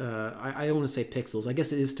I don't want to say pixels. I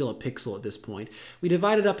guess it is still a pixel at this point. We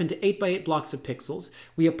divide it up into 8x8 blocks of pixels.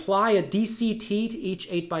 We apply a DCT to each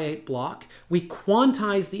 8x8 block. We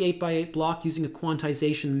quantize the 8x8 block using a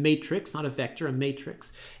quantization matrix, not a vector, a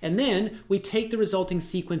matrix. And then we take the resulting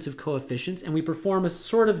sequence of coefficients and we perform a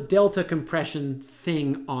sort of delta compression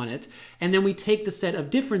thing on it. And then we take the set of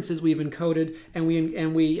differences we've encoded and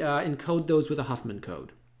we encode those with a Huffman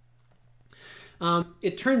code.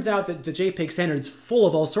 It turns out that the JPEG standard is full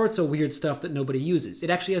of all sorts of weird stuff that nobody uses. It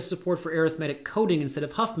actually has support for arithmetic coding instead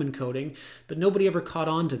of Huffman coding, but nobody ever caught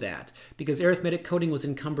on to that because arithmetic coding was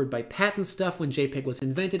encumbered by patent stuff when JPEG was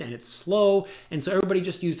invented, and it's slow, and so everybody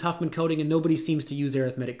just used Huffman coding, and nobody seems to use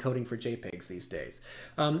arithmetic coding for JPEGs these days.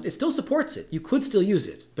 It still supports it. You could still use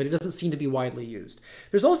it, but it doesn't seem to be widely used.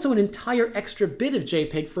 There's also an entire extra bit of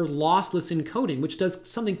JPEG for lossless encoding, which does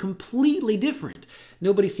something completely different.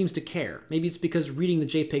 Nobody seems to care. Maybe it's because reading the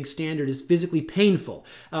JPEG standard is physically painful.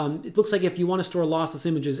 It looks like if you want to store lossless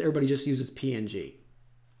images, everybody just uses PNG.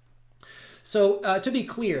 So to be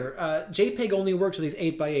clear, JPEG only works with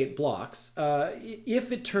these 8x8 blocks.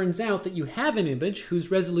 If it turns out that you have an image whose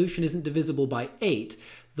resolution isn't divisible by 8,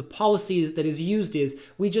 the policy that is used is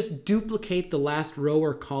we just duplicate the last row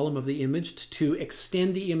or column of the image to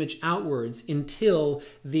extend the image outwards until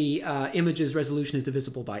the image's resolution is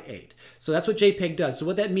divisible by 8. So that's what JPEG does. So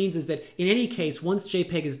what that means is that in any case, once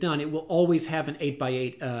JPEG is done, it will always have an 8 by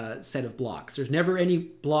 8 set of blocks. There's never any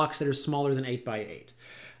blocks that are smaller than 8 by 8.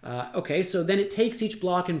 Okay, so then it takes each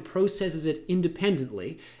block and processes it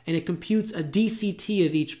independently, and it computes a DCT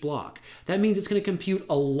of each block. That means it's going to compute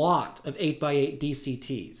a lot of 8 by 8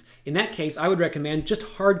 DCTs. In that case, I would recommend just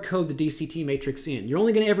hard code the DCT matrix in. You're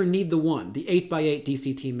only going to ever need the one, the 8 by 8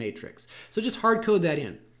 DCT matrix. So just hard code that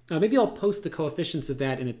in. Maybe I'll post the coefficients of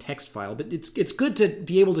that in a text file, but it's good to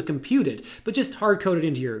be able to compute it, but just hard code it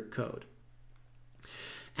into your code.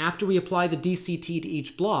 After we apply the DCT to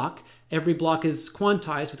each block, every block is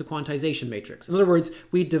quantized with a quantization matrix. In other words,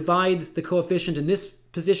 we divide the coefficient in this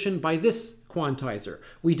position by this quantizer.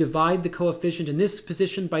 We divide the coefficient in this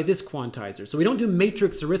position by this quantizer. So we don't do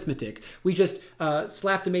matrix arithmetic. We just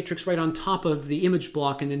slap the matrix right on top of the image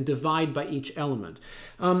block and then divide by each element.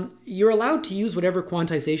 You're allowed to use whatever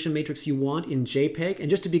quantization matrix you want in JPEG. And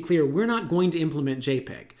just to be clear, we're not going to implement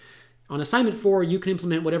JPEG. On assignment 4, you can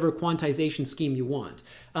implement whatever quantization scheme you want.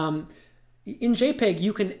 In JPEG,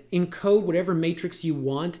 you can encode whatever matrix you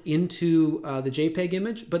want into the JPEG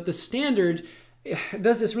image, but the standard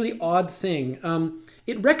does this really odd thing.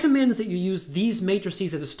 It recommends that you use these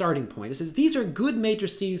matrices as a starting point. It says these are good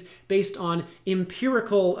matrices based on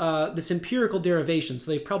empirical, this empirical derivation.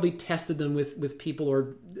 So they probably tested them with people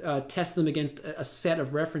or test them against a set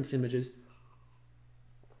of reference images.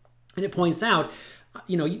 And it points out,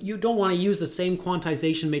 you know, you don't want to use the same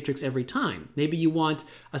quantization matrix every time. Maybe you want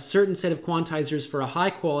a certain set of quantizers for a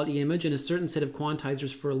high quality image and a certain set of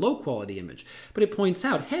quantizers for a low quality image. But it points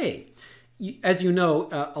out, hey, as you know,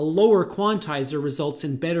 a lower quantizer results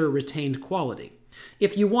in better retained quality.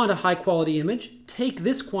 If you want a high quality image, take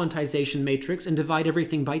this quantization matrix and divide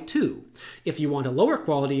everything by 2. If you want a lower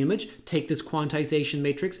quality image, take this quantization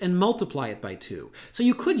matrix and multiply it by 2. So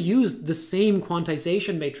you could use the same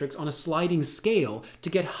quantization matrix on a sliding scale to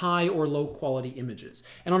get high or low quality images.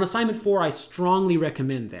 And on assignment 4, I strongly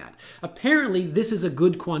recommend that. Apparently, this is a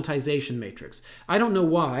good quantization matrix. I don't know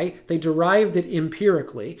why. They derived it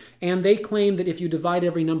empirically, and they claim that if you divide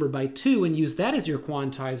every number by 2 and use that as your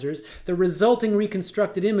quantizers, the resulting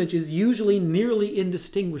reconstructed image is usually nearly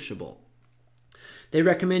indistinguishable. They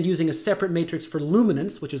recommend using a separate matrix for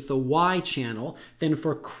luminance, which is the Y channel, then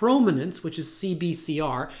for chrominance, which is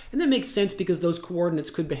CBCR, and that makes sense because those coordinates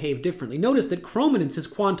could behave differently. Notice that chrominance is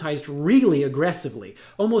quantized really aggressively.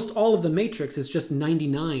 Almost all of the matrix is just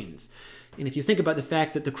 99s. And if you think about the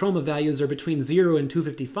fact that the chroma values are between 0 and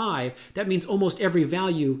 255, that means almost every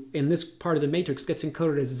value in this part of the matrix gets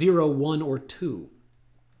encoded as 0, 1, or 2.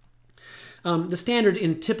 The standard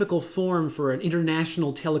in typical form for an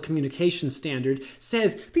international telecommunications standard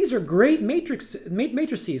says these are great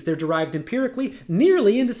matrices. They're derived empirically,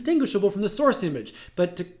 nearly indistinguishable from the source image.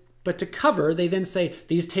 But to cover, they then say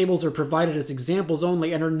these tables are provided as examples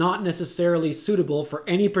only and are not necessarily suitable for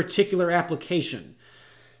any particular application.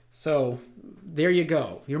 So there you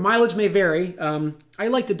go. Your mileage may vary. I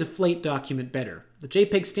like the deflate document better. The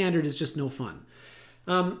JPEG standard is just no fun.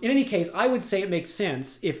 In any case, I would say it makes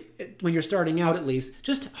sense if, when you're starting out at least,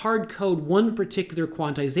 just hard code one particular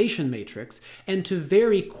quantization matrix, and to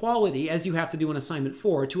vary quality, as you have to do in assignment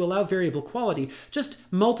 4, to allow variable quality, just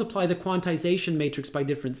multiply the quantization matrix by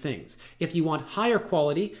different things. If you want higher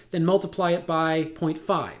quality, then multiply it by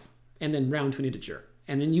 0.5, and then round to an integer.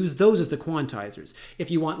 And then use those as the quantizers.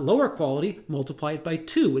 If you want lower quality, multiply it by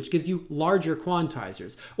 2, which gives you larger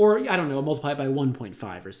quantizers. Or, I don't know, multiply it by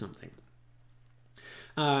 1.5 or something.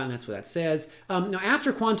 And that's what that says. Now,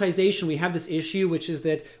 after quantization, we have this issue, which is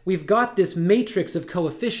that we've got this matrix of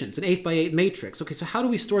coefficients, an 8 by 8 matrix. Okay, so how do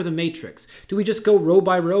we store the matrix? Do we just go row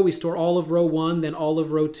by row? We store all of row 1, then all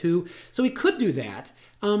of row 2? So we could do that.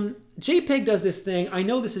 JPEG does this thing. I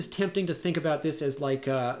know this is tempting to think about this as like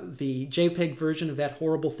the JPEG version of that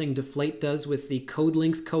horrible thing Deflate does with the code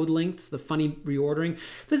lengths, the funny reordering.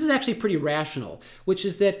 This is actually pretty rational, which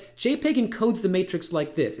is that JPEG encodes the matrix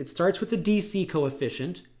like this. It starts with the DC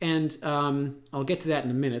coefficient, and I'll get to that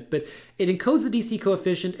in a minute, but it encodes the DC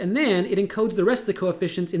coefficient, and then it encodes the rest of the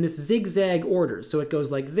coefficients in this zigzag order. So it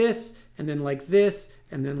goes like this, and then like this,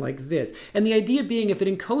 and then like this. And the idea being, if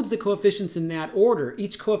it encodes the coefficients in that order,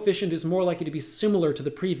 each coefficient is more likely to be similar to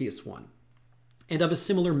the previous one. and of a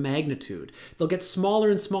similar magnitude. They'll get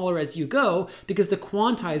smaller and smaller as you go because the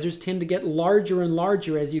quantizers tend to get larger and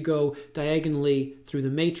larger as you go diagonally through the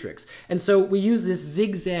matrix. And so we use this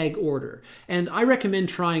zigzag order. And I recommend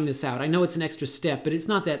trying this out. I know it's an extra step, but it's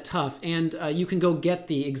not that tough. And you can go get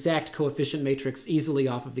the exact coefficient matrix easily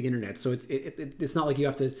off of the internet. So it's not like you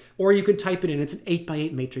have to, or you could type it in. It's an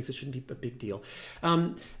 8x8 matrix. It shouldn't be a big deal.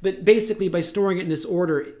 But basically, by storing it in this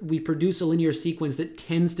order, we produce a linear sequence that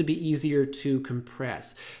tends to be easier to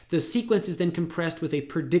compress. The sequence is then compressed with a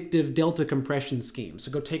predictive delta compression scheme.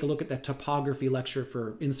 So go take a look at that topography lecture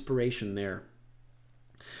for inspiration there.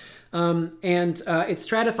 It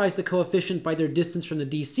stratifies the coefficient by their distance from the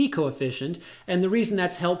DC coefficient, and the reason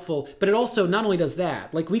that's helpful, but it also not only does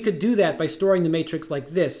that, like we could do that by storing the matrix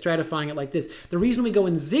like this, stratifying it like this. The reason we go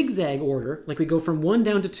in zigzag order, like we go from 1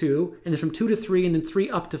 down to 2, and then from 2 to 3, and then 3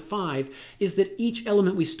 up to 5, is that each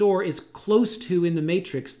element we store is close to, in the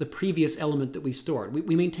matrix, the previous element that we stored.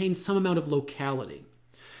 We maintain some amount of locality.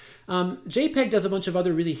 JPEG does a bunch of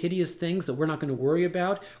other really hideous things that we're not going to worry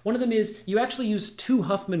about. One of them is you actually use 2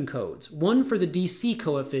 Huffman codes, one for the DC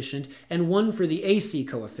coefficient and one for the AC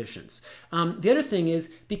coefficients. The other thing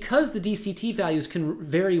is, because the DCT values can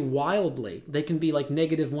vary wildly, they can be like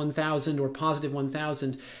 -1000 or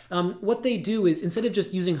 +1000, what they do is, instead of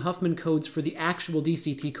just using Huffman codes for the actual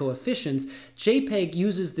DCT coefficients, JPEG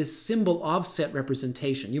uses this symbol offset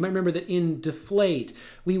representation. You might remember that in deflate,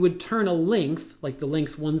 we would turn a length, like the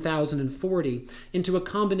length 1040, into a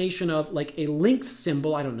combination of like a length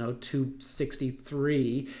symbol, I don't know,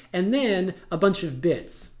 263, and then a bunch of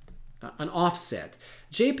bits, an offset.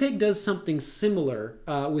 JPEG does something similar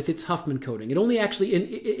with its Huffman coding. It only actually,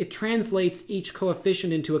 it translates each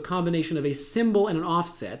coefficient into a combination of a symbol and an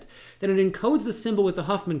offset. Then it encodes the symbol with the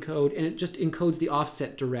Huffman code, and it just encodes the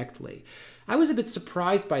offset directly. I was a bit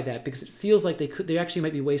surprised by that because it feels like they actually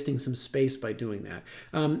might be wasting some space by doing that.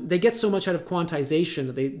 They get so much out of quantization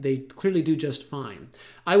that they clearly do just fine.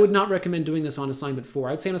 I would not recommend doing this on assignment 4.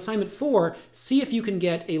 I'd say on assignment 4, see if you can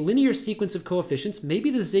get a linear sequence of coefficients, maybe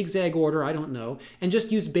the zigzag order, I don't know, and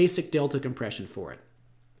just use basic delta compression for it.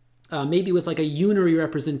 Maybe with like a unary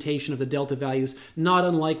representation of the delta values, not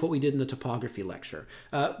unlike what we did in the topography lecture.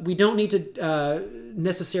 We don't need to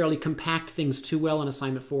necessarily compact things too well in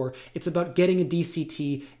assignment 4. It's about getting a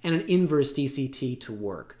DCT and an inverse DCT to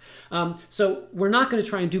work. So we're not going to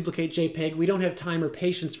try and duplicate JPEG. We don't have time or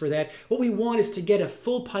patience for that. What we want is to get a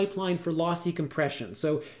full pipeline for lossy compression.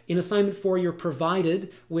 So in assignment 4, you're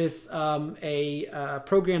provided with a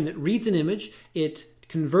program that reads an image, it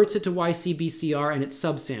converts it to YCBCR, and it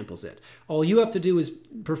subsamples it. All you have to do is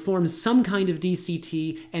perform some kind of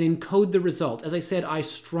DCT and encode the result. As I said, I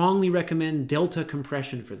strongly recommend delta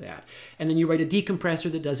compression for that. And then you write a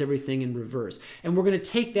decompressor that does everything in reverse. And we're going to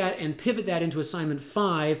take that and pivot that into assignment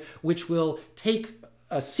 5, which will take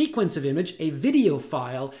a sequence of image, a video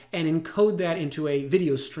file, and encode that into a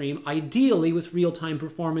video stream, ideally with real-time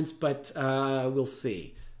performance, but we'll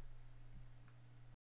see.